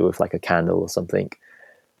corner, maybe with like a candle or something.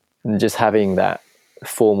 And just having that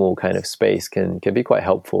formal kind of space can be quite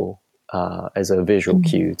helpful as a visual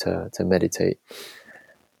cue to meditate.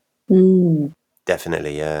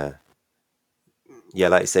 Definitely, yeah. Yeah,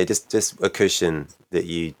 like you say, just a cushion that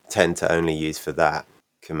you tend to only use for that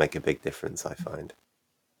can make a big difference, I find.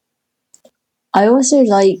 I also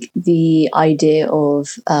like the idea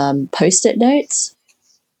of post-it notes.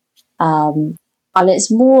 And it's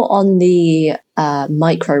more on the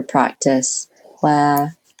micro practice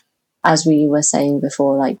where, as we were saying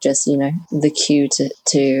before, like just, the cue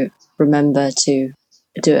to remember to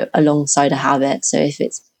do it alongside a habit. So if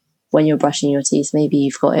it's when you're brushing your teeth, maybe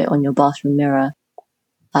you've got it on your bathroom mirror.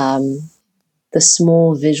 The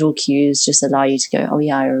small visual cues just allow you to go, oh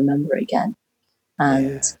yeah, I remember again.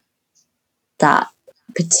 And that,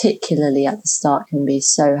 particularly at the start, can be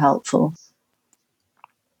so helpful.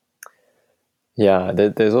 Yeah,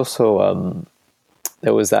 there's also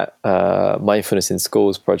there was that mindfulness in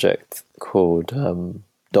schools project called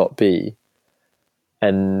 .b,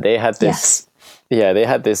 and they had this. They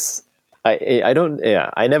had this.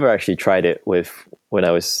 I never actually tried it when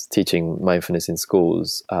I was teaching mindfulness in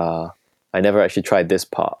schools. I never actually tried this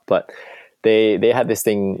part, but they had this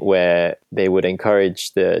thing where they would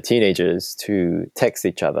encourage the teenagers to text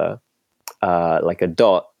each other like a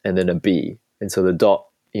dot and then a B, and so the dot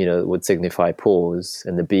would signify pause,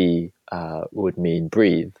 and the B would mean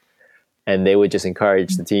breathe. And they would just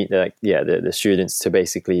encourage the students to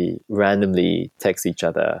basically randomly text each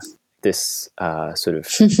other this sort of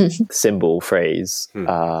symbol phrase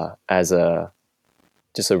as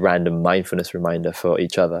just a random mindfulness reminder for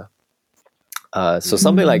each other. So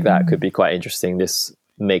something like that could be quite interesting. This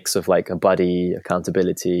mix of like a buddy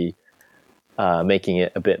accountability, making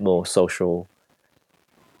it a bit more social.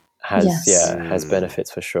 Has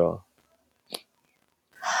benefits for sure.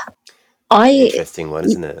 Interesting one,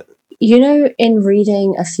 isn't it? In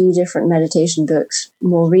reading a few different meditation books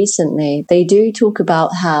more recently, they do talk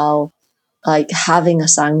about how, like, having a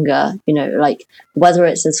sangha, like whether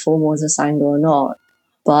it's as formal as a sangha or not,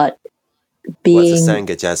 but being... What's a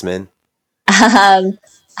sangha, Jasmine? How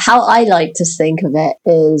I like to think of it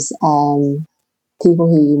is people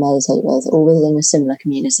who you meditate with or within a similar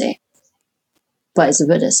community. But it's a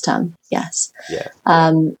Buddhist term, yes. Yeah.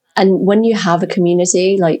 And when you have a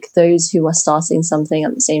community, like those who are starting something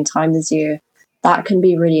at the same time as you, that can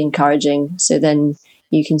be really encouraging. So then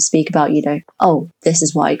you can speak about, oh, this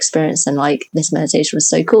is what I experienced and like this meditation was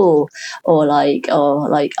so cool. Or like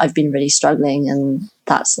I've been really struggling and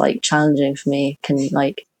that's like challenging for me. Can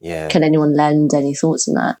anyone lend any thoughts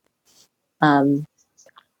on that?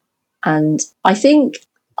 And I think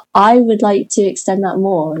I would like to extend that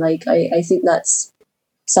more. Like, I think that's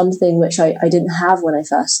something which I didn't have when I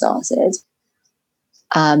first started.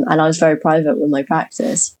 And I was very private with my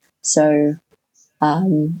practice. So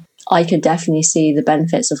I could definitely see the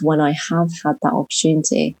benefits of when I have had that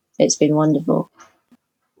opportunity. It's been wonderful.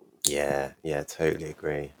 Yeah, totally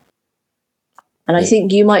agree. And I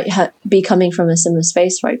think you might be coming from a similar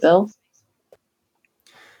space, right, Bill?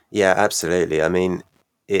 Yeah, absolutely. I mean,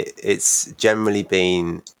 it's generally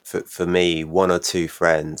been for me one or two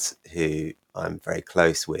friends who I'm very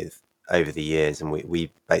close with over the years, and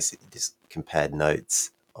we basically just compared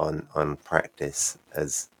notes on practice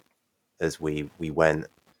as we went,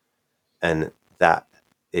 and that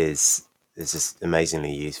is just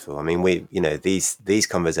amazingly useful. I mean, these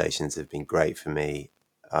conversations have been great for me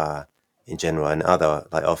in general, and other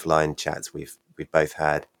like offline chats we've both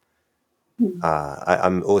had.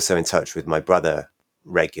 I'm also in touch with my brother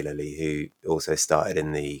regularly, who also started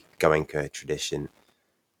in the Goenka tradition,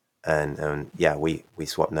 and yeah, we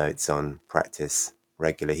swap notes on practice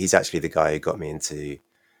regularly. He's actually the guy who got me into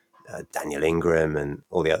Daniel Ingram and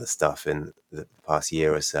all the other stuff in the past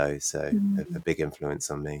year or so. So a big influence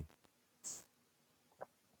on me.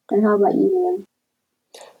 And how about you, Liam?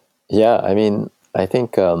 Yeah, I mean, I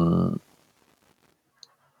think early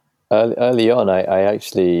on, I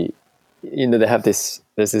actually, they have there's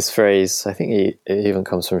this phrase, I think it even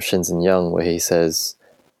comes from Shinzen Young, where he says,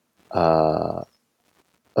 oh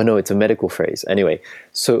no, it's a medical phrase. Anyway,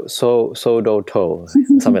 so do to,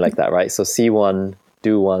 something like that, right? So see one,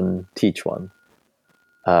 do one, teach one.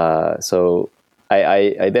 So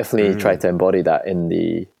I definitely tried to embody that in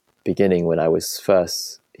the beginning when I was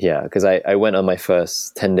first here, because I went on my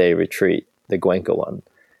first 10-day retreat, the Goenka one,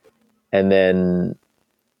 and then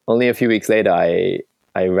only a few weeks later I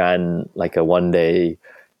ran like a 1-day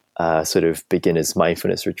sort of beginner's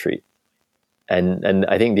mindfulness retreat. And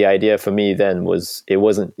I think the idea for me then was, I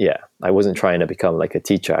wasn't trying to become like a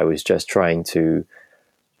teacher. I was just trying to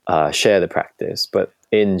share the practice. But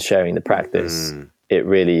in sharing the practice, it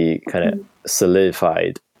really kind of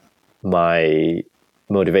solidified my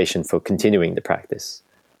motivation for continuing the practice.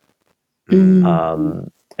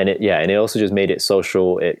 And it also just made it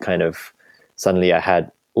social. It kind of, suddenly I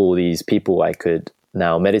had all these people I could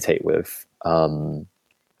now meditate with, and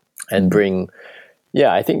bring.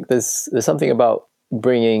 Yeah, I think there's something about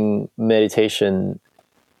bringing meditation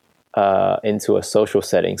into a social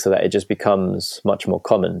setting so that it just becomes much more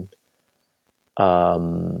common.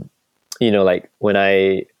 Like when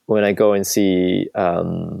I go and see,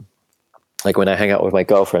 like when I hang out with my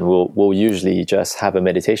girlfriend, we'll usually just have a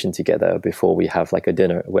meditation together before we have like a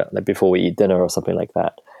dinner, before we eat dinner or something like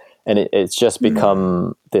that. And it's just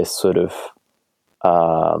become this sort of,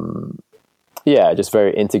 just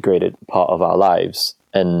very integrated part of our lives.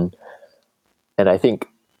 And I think,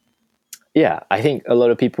 I think a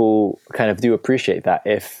lot of people kind of do appreciate that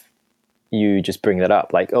if you just bring that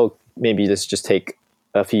up, like, oh, maybe let's just take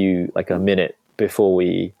a minute before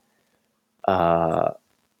we,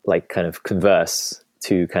 like kind of converse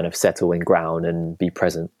to kind of settle and ground and be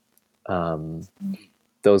present. Those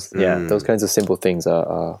kinds of simple things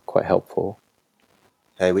are quite helpful.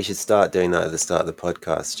 Hey, we should start doing that at the start of the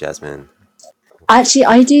podcast, Jasmine.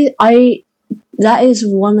 Actually, that is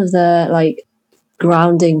one of the like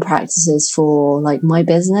grounding practices for like my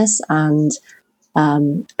business and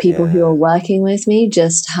people who are working with me.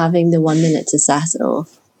 Just having the 1 minute to settle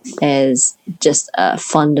is just a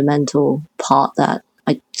fundamental part that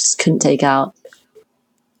I just couldn't take out.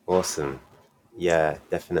 Awesome. Yeah,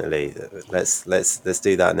 definitely. Let's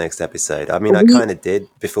do that next episode. I mean, I kind of did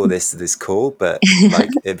before this call, but like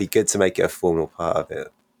it'd be good to make it a formal part of it.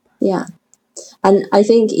 Yeah. And I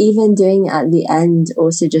think even doing it at the end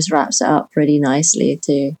also just wraps it up pretty nicely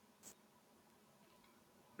too.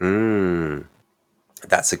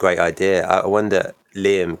 That's a great idea. I wonder,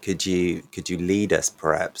 Liam, could you lead us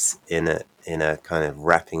perhaps in a kind of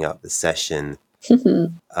wrapping up the session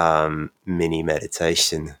mini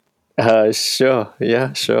meditation? Sure.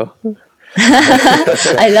 Yeah, sure.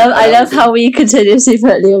 I love how we continuously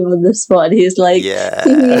put Liam on the spot and he's like, okay.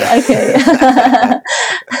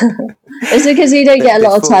 It's because we don't get a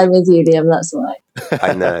lot of time with you, Liam, that's why.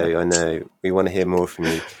 I know. We want to hear more from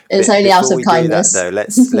you. It's only out of kindness. Though,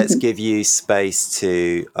 let's give you space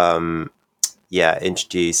to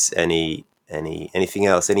introduce anything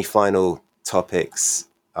else, any final topics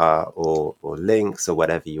or links or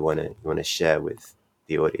whatever you want to share with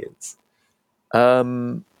the audience.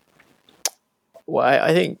 Well,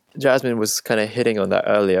 I think Jasmine was kind of hitting on that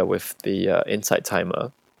earlier with the insight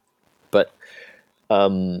timer, but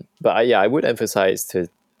I would emphasize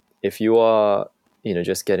if you are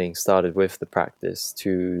just getting started with the practice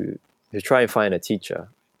to try and find a teacher,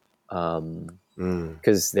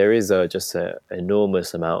 because there is just an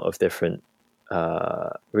enormous amount of different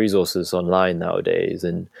resources online nowadays,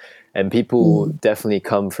 and people definitely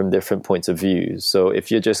come from different points of view. So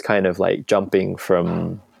if you're just kind of like jumping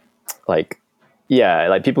from like yeah,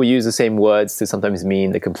 like people use the same words to sometimes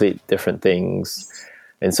mean the complete different things.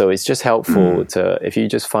 And so it's just helpful to, if you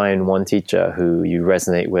just find one teacher who you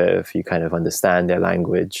resonate with, you kind of understand their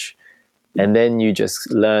language, and then you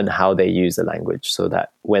just learn how they use the language so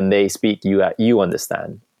that when they speak, you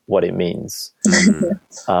understand what it means.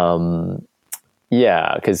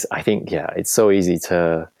 Yeah, because I think, it's so easy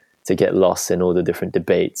to get lost in all the different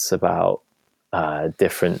debates about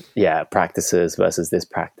different practices versus this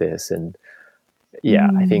practice. And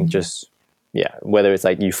I think just whether it's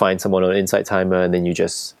like you find someone on Insight Timer and then you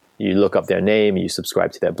look up their name, you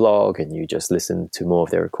subscribe to their blog, and you just listen to more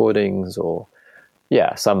of their recordings, or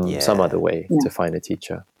some other way to find a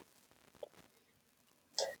teacher.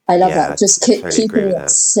 I love that. Just totally keeping it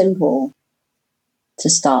simple to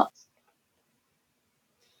start.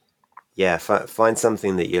 Yeah, find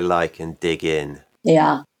something that you like and dig in.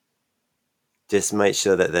 Yeah. Just make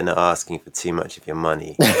sure that they're not asking for too much of your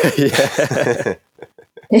money.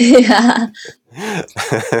 Yeah.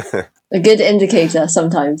 A good indicator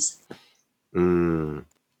sometimes. And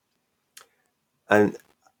on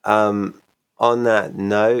that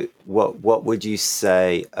note, what would you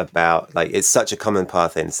say about, like, it's such a common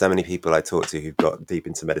path in so many people I talk to who've got deep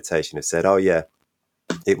into meditation have said, oh yeah,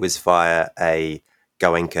 it was via a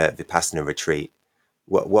Goenka Vipassana retreat.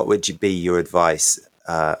 What would be your advice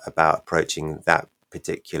about approaching that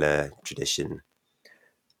particular tradition?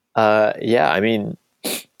 I mean,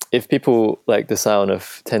 if people like the sound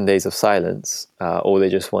of 10 Days of Silence, or they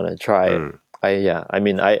just want to try it,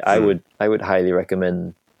 I would highly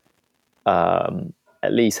recommend at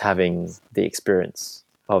least having the experience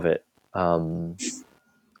of it.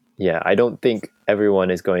 I don't think everyone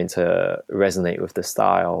is going to resonate with the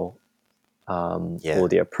style or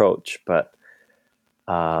the approach, but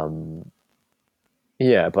but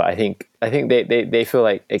I think they feel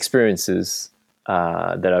like experiences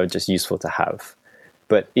that are just useful to have.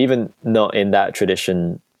 But even not in that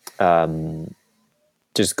tradition,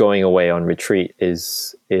 just going away on retreat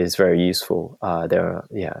is very useful. There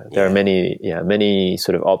are many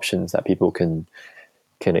sort of options that people can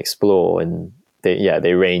explore, and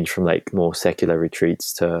they range from like more secular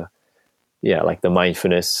retreats to like the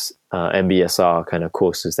mindfulness MBSR kind of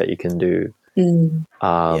courses that you can do, to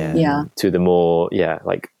the more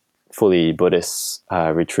like fully Buddhist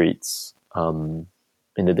retreats in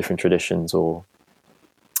the different traditions, or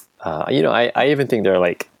I even think there are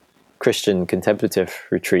like Christian contemplative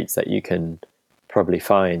retreats that you can probably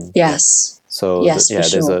find. Yes. So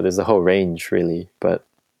there's a whole range really, but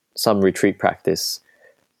some retreat practice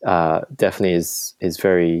definitely is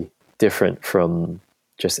very different from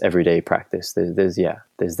just everyday practice. There's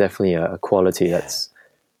definitely a quality that's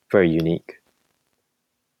very unique.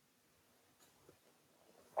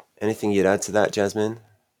 Anything you'd add to that, Jasmine?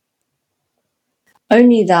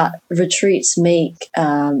 Only that retreats make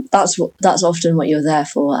that's often what you're there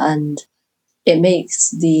for, and it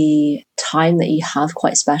makes the time that you have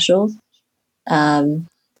quite special. And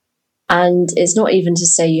it's not even to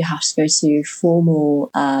say you have to go to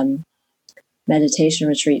formal meditation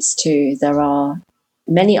retreats too. There are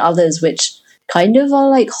many others which kind of are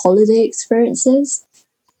like holiday experiences,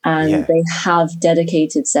 and they have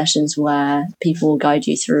dedicated sessions where people will guide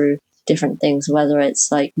you through different things, whether it's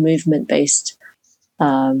like movement-based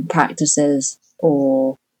practices,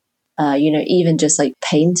 or even just like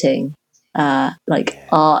painting, art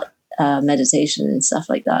meditation and stuff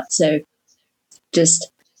like that. So just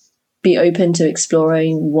be open to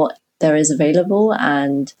exploring what there is available,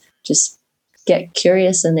 and just get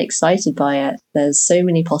curious and excited by it. There's so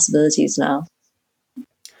many possibilities now.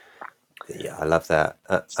 Yeah, I love that.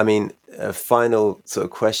 I mean, a final sort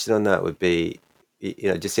of question on that would be,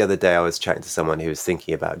 just the other day I was chatting to someone who was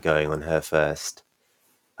thinking about going on her first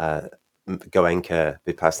Goenka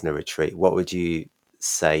Vipassana retreat. What would you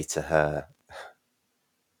say to her?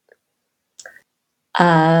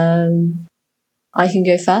 I can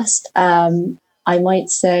go first. I might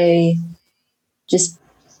say, just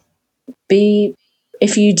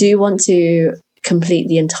if you do want to complete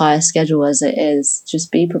the entire schedule as it is,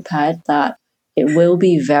 just be prepared that it will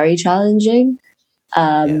be very challenging.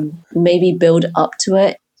 Maybe build up to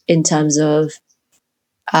it in terms of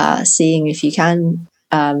seeing if you can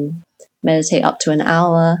meditate up to an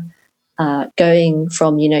hour, going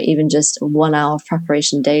from even just 1 hour of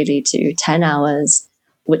preparation daily to 10 hours,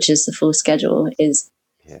 which is the full schedule, is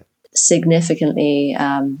significantly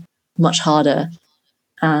much harder.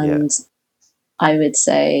 And I would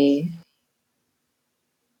say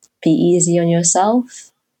be easy on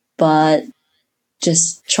yourself, but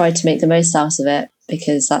just try to make the most out of it,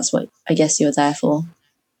 because that's what I guess you're there for.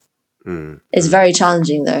 It's very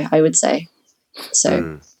challenging though, I would say.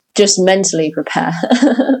 So just mentally prepare.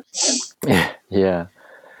 Yeah.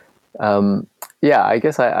 Yeah, I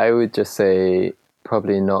guess I would just say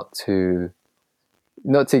probably not to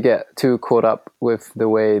get too caught up with the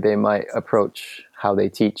way they might approach how they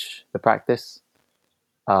teach the practice,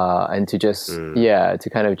 and to just to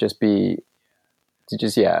kind of just be to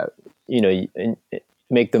just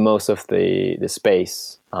make the most of the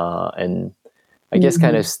space, and I guess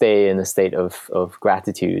kind of stay in a state of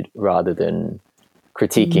gratitude rather than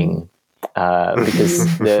critiquing.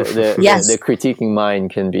 Because the critiquing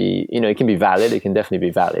mind can be, it can be valid. It can definitely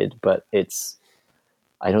be valid, but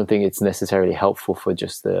I don't think it's necessarily helpful for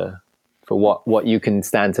just for what you can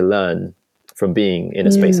stand to learn from being in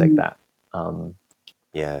a space like that.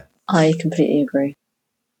 Yeah, I completely agree.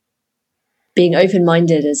 Being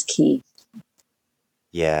open-minded is key.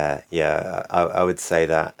 Yeah, I would say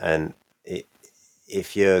that. And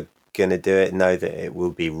if you're gonna do it, know that it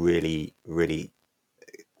will be really, really.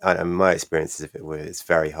 My experience is, if it's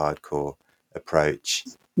very hardcore approach.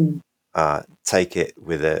 Take it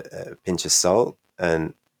with a pinch of salt,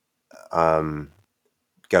 and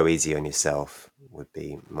go easy on yourself would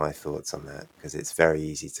be my thoughts on that, because it's very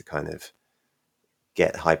easy to kind of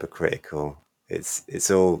get hypercritical. It's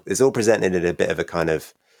all presented in a bit of a kind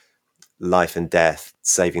of life and death,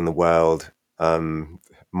 saving the world,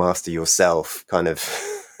 master yourself kind of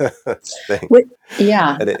thing.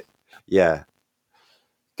 Yeah. And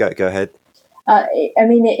go ahead. I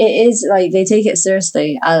mean, it is like they take it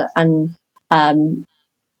seriously, and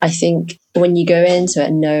I think when you go into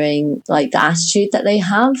it knowing like the attitude that they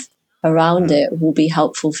have around it will be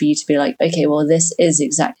helpful for you to be like, okay, well, this is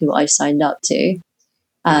exactly what I've signed up to,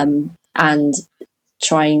 and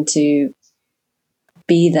trying to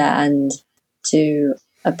be there and to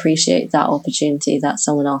appreciate that opportunity that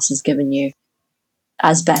someone else has given you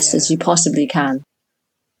as best as you possibly can.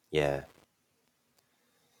 Yeah.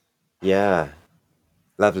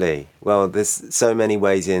 Lovely. Well, there's so many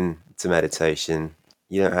ways into meditation.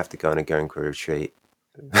 You don't have to go on a Goenka retreat.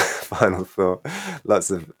 Final thought.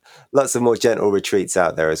 Lots of more gentle retreats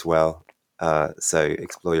out there as well. So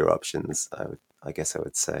explore your options. I guess I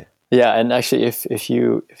would say. Yeah, and actually, if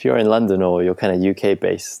you're in London or you're kind of UK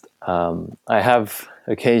based, I have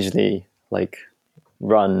occasionally like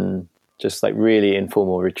run just like really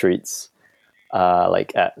informal retreats,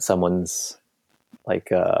 like at someone's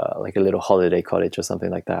like a little holiday cottage or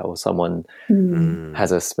something like that, or someone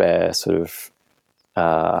has a spare sort of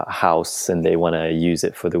house and they want to use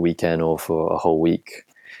it for the weekend or for a whole week.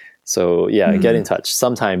 So yeah, get in touch.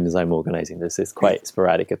 Sometimes I'm organizing this. It's quite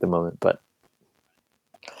sporadic at the moment, but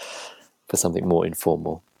for something more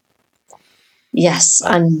informal. Yes,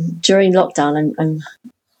 and during lockdown, I'm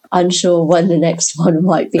unsure when the next one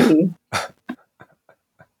might be.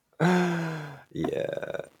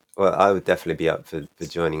 Yeah. Well, I would definitely be up for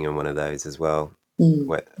joining in one of those as well,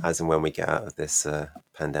 as and when we get out of this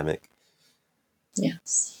pandemic.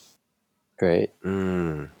 Yes. Great.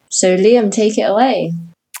 So Liam, take it away.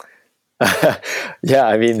 Yeah,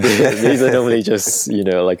 I mean, these are normally just,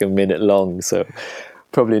 like a minute long, so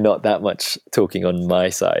probably not that much talking on my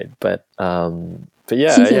side, but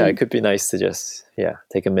yeah, it could be nice to just,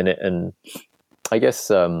 take a minute, and I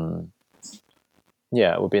guess, it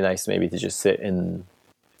would be nice maybe to just sit in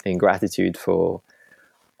gratitude for,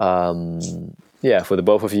 for the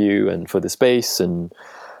both of you and for the space, and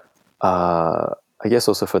I guess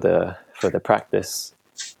also for the practice,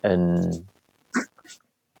 and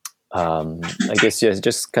I guess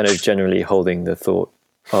just kind of generally holding the thought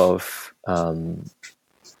of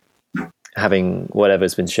having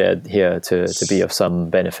whatever's been shared here to be of some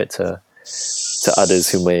benefit to others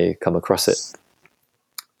who may come across it.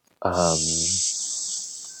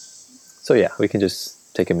 So yeah, we can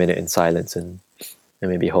just take a minute in silence and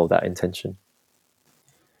maybe hold that intention.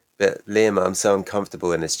 But Liam, I'm so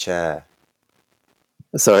uncomfortable in this chair.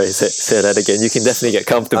 Sorry, say that again. You can definitely get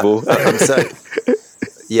comfortable. I'm so.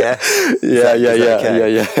 Yeah.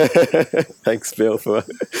 Yeah. Thanks, Bill, for.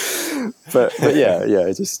 But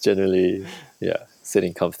yeah, just generally,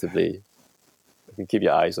 sitting comfortably. You can keep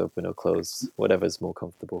your eyes open or closed, whatever's more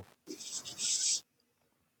comfortable.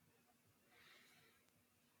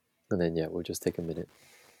 And then we'll just take a minute.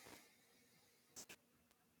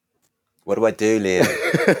 What do I do, Liam?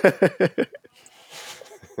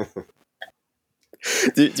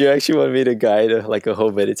 do you actually want me to guide a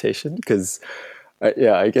whole meditation? Because,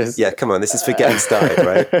 I guess. Yeah, come on. This is for getting started,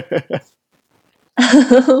 right?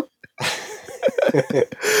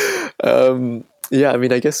 I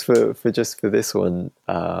mean, I guess for this one,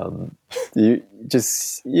 you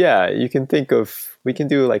can think of, we can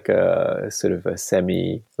do like a sort of a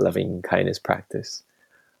semi-loving kindness practice.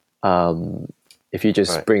 if you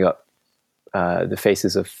just Right. bring up the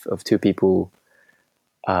faces of two people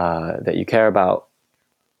that you care about,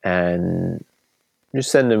 and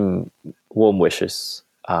just send them warm wishes,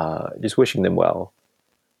 just wishing them well,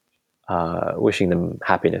 wishing them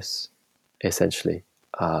happiness, essentially,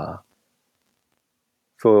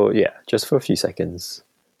 just for a few seconds.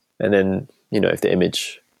 And then, if the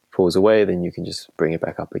image falls away, then you can just bring it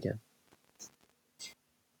back up again.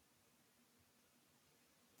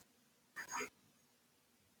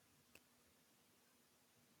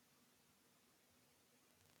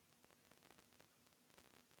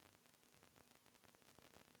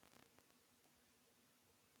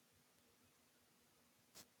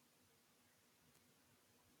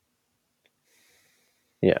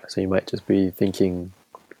 Yeah, so you might just be thinking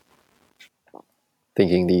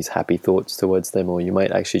these happy thoughts towards them, or you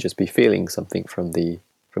might actually just be feeling something from the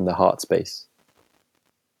heart space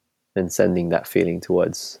and sending that feeling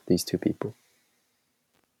towards these two people.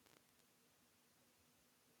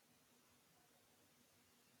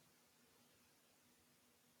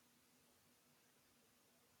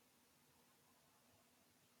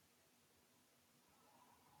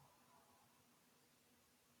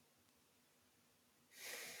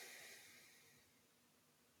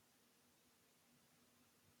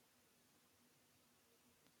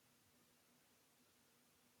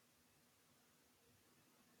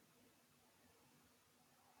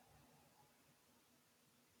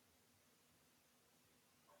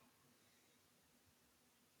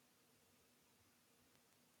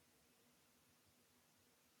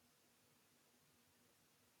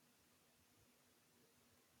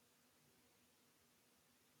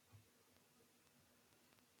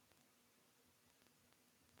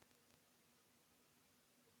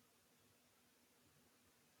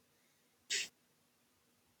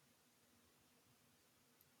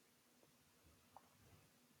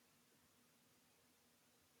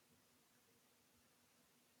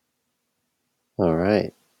 All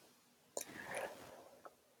right.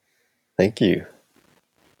 Thank you.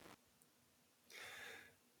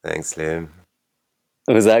 Thanks, Liam.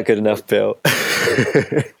 Was that good enough, Bill?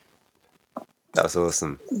 That was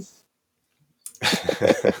awesome.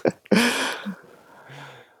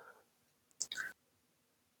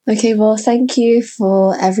 Okay, well, thank you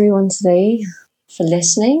for everyone today for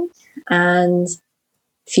listening, and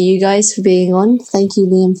for you guys for being on. Thank you,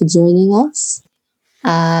 Liam, for joining us.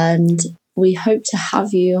 And we hope to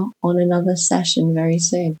have you on another session very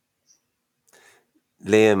soon.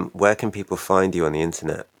 Liam, where can people find you on the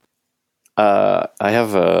internet? I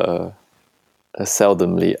have a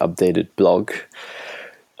seldomly updated blog,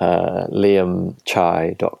 liamchai.com.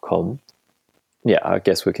 Yeah, I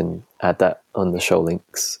guess we can add that on the show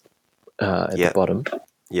links at the bottom.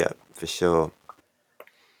 Yeah, for sure.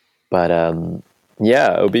 But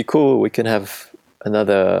yeah, it would be cool. We can have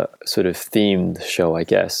another sort of themed show, I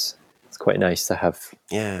guess. It's quite nice to have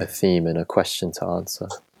a theme and a question to answer.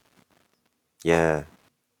 Yeah,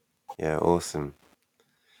 awesome.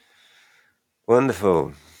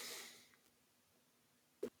 Wonderful.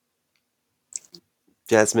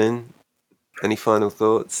 Jasmine, any final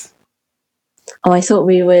thoughts? Oh, I thought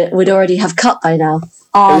we would already have cut by now.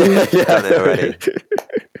 Done it already.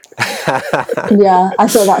 Yeah, I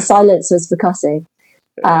thought that silence was for cutting.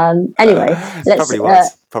 Anyway,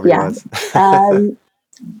 let's. Probably was.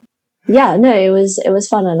 Yeah, no, it was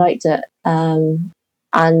fun. I liked it.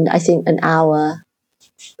 And I think an hour,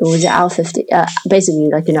 or was it hour 50? Basically,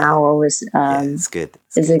 like an hour was. It's good.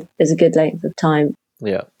 Is a good length of time.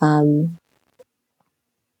 Yeah.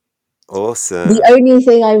 Awesome. The only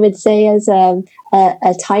thing I would say is a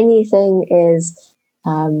tiny thing is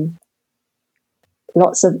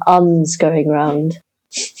lots of ums going around.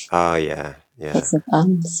 Oh yeah. Lots of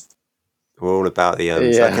ums. We're all about the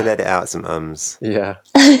ums. Yeah. I can edit out some ums. Yeah.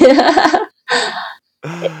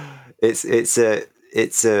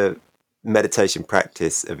 It's a meditation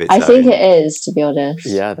practice of its I own. think it is, to be honest.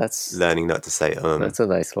 Yeah, that's learning not to say That's a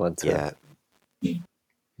nice one too. Yeah.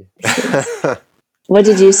 What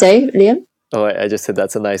did you say, Liam? Oh, I just said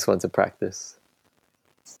that's a nice one to practice.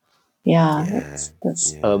 Yeah.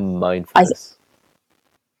 That's mindfulness.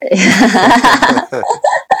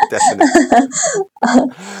 Definitely.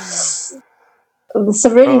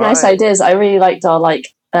 Some really nice ideas. I really liked our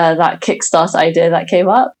that Kickstarter idea that came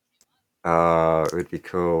up. Oh, it would be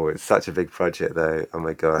cool. It's such a big project though. Oh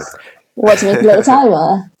my god. What, to make a little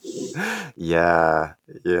timer? Yeah.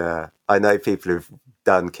 I know people who've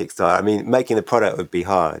done Kickstarter. I mean, making the product would be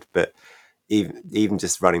hard, but even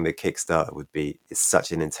just running the Kickstarter it's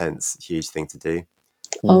such an intense, huge thing to do.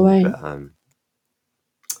 Oh right. But,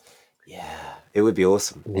 yeah, it would be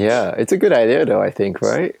awesome. Yeah, it's a good idea though, I think,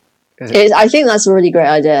 right? I think that's a really great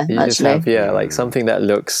idea, You just actually. have like something that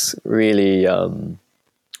looks really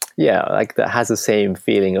like that has the same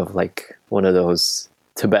feeling of like one of those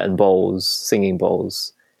Tibetan bowls, singing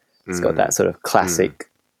bowls. It's got that sort of classic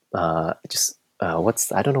I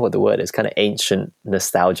don't know what the word is, kind of ancient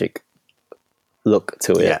nostalgic look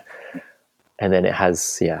to it. Yeah. And then it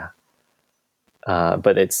has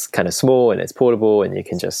but it's kind of small and it's portable, and you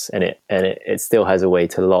can just it still has a way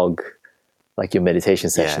to log like your meditation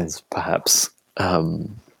sessions, perhaps.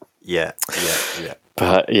 Yeah.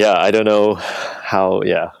 But I don't know how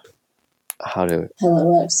to How that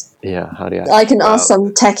works. how do I can ask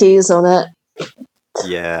some techies on it.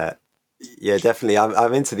 Yeah, definitely.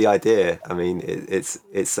 I'm into the idea. I mean,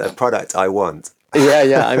 it's a product I want.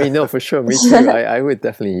 yeah. I mean, no, for sure. Me too. I would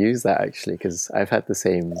definitely use that, actually, because I've had the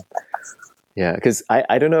same. Yeah, because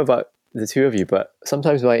I don't know about the two of you, but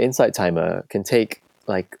sometimes my Insight Timer can take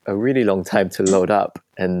like a really long time to load up,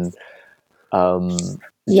 and that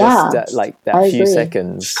few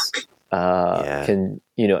seconds can,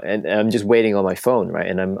 and I'm just waiting on my phone, right?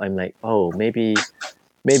 And I'm like, oh, maybe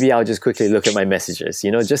I'll just quickly look at my messages.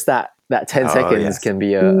 Just that 10 seconds can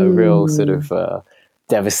be a real sort of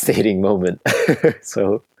devastating moment.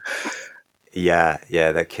 So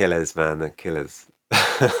they're killers, man. They're killers.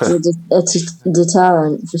 It's a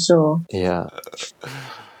deterrent for sure. Yeah.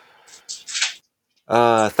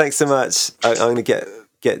 Thanks so much. I'm going to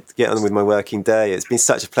get on with my working day. It's been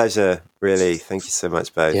such a pleasure, really. Thank you so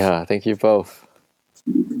much, both. Yeah, thank you both.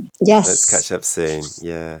 Yes. Let's catch up soon.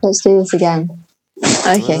 Yeah. Let's do this again.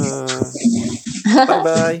 Okay.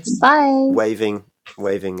 Bye-bye. Bye. Waving.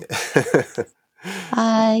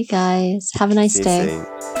 Bye, guys. Have a nice See day. you soon.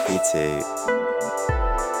 You too.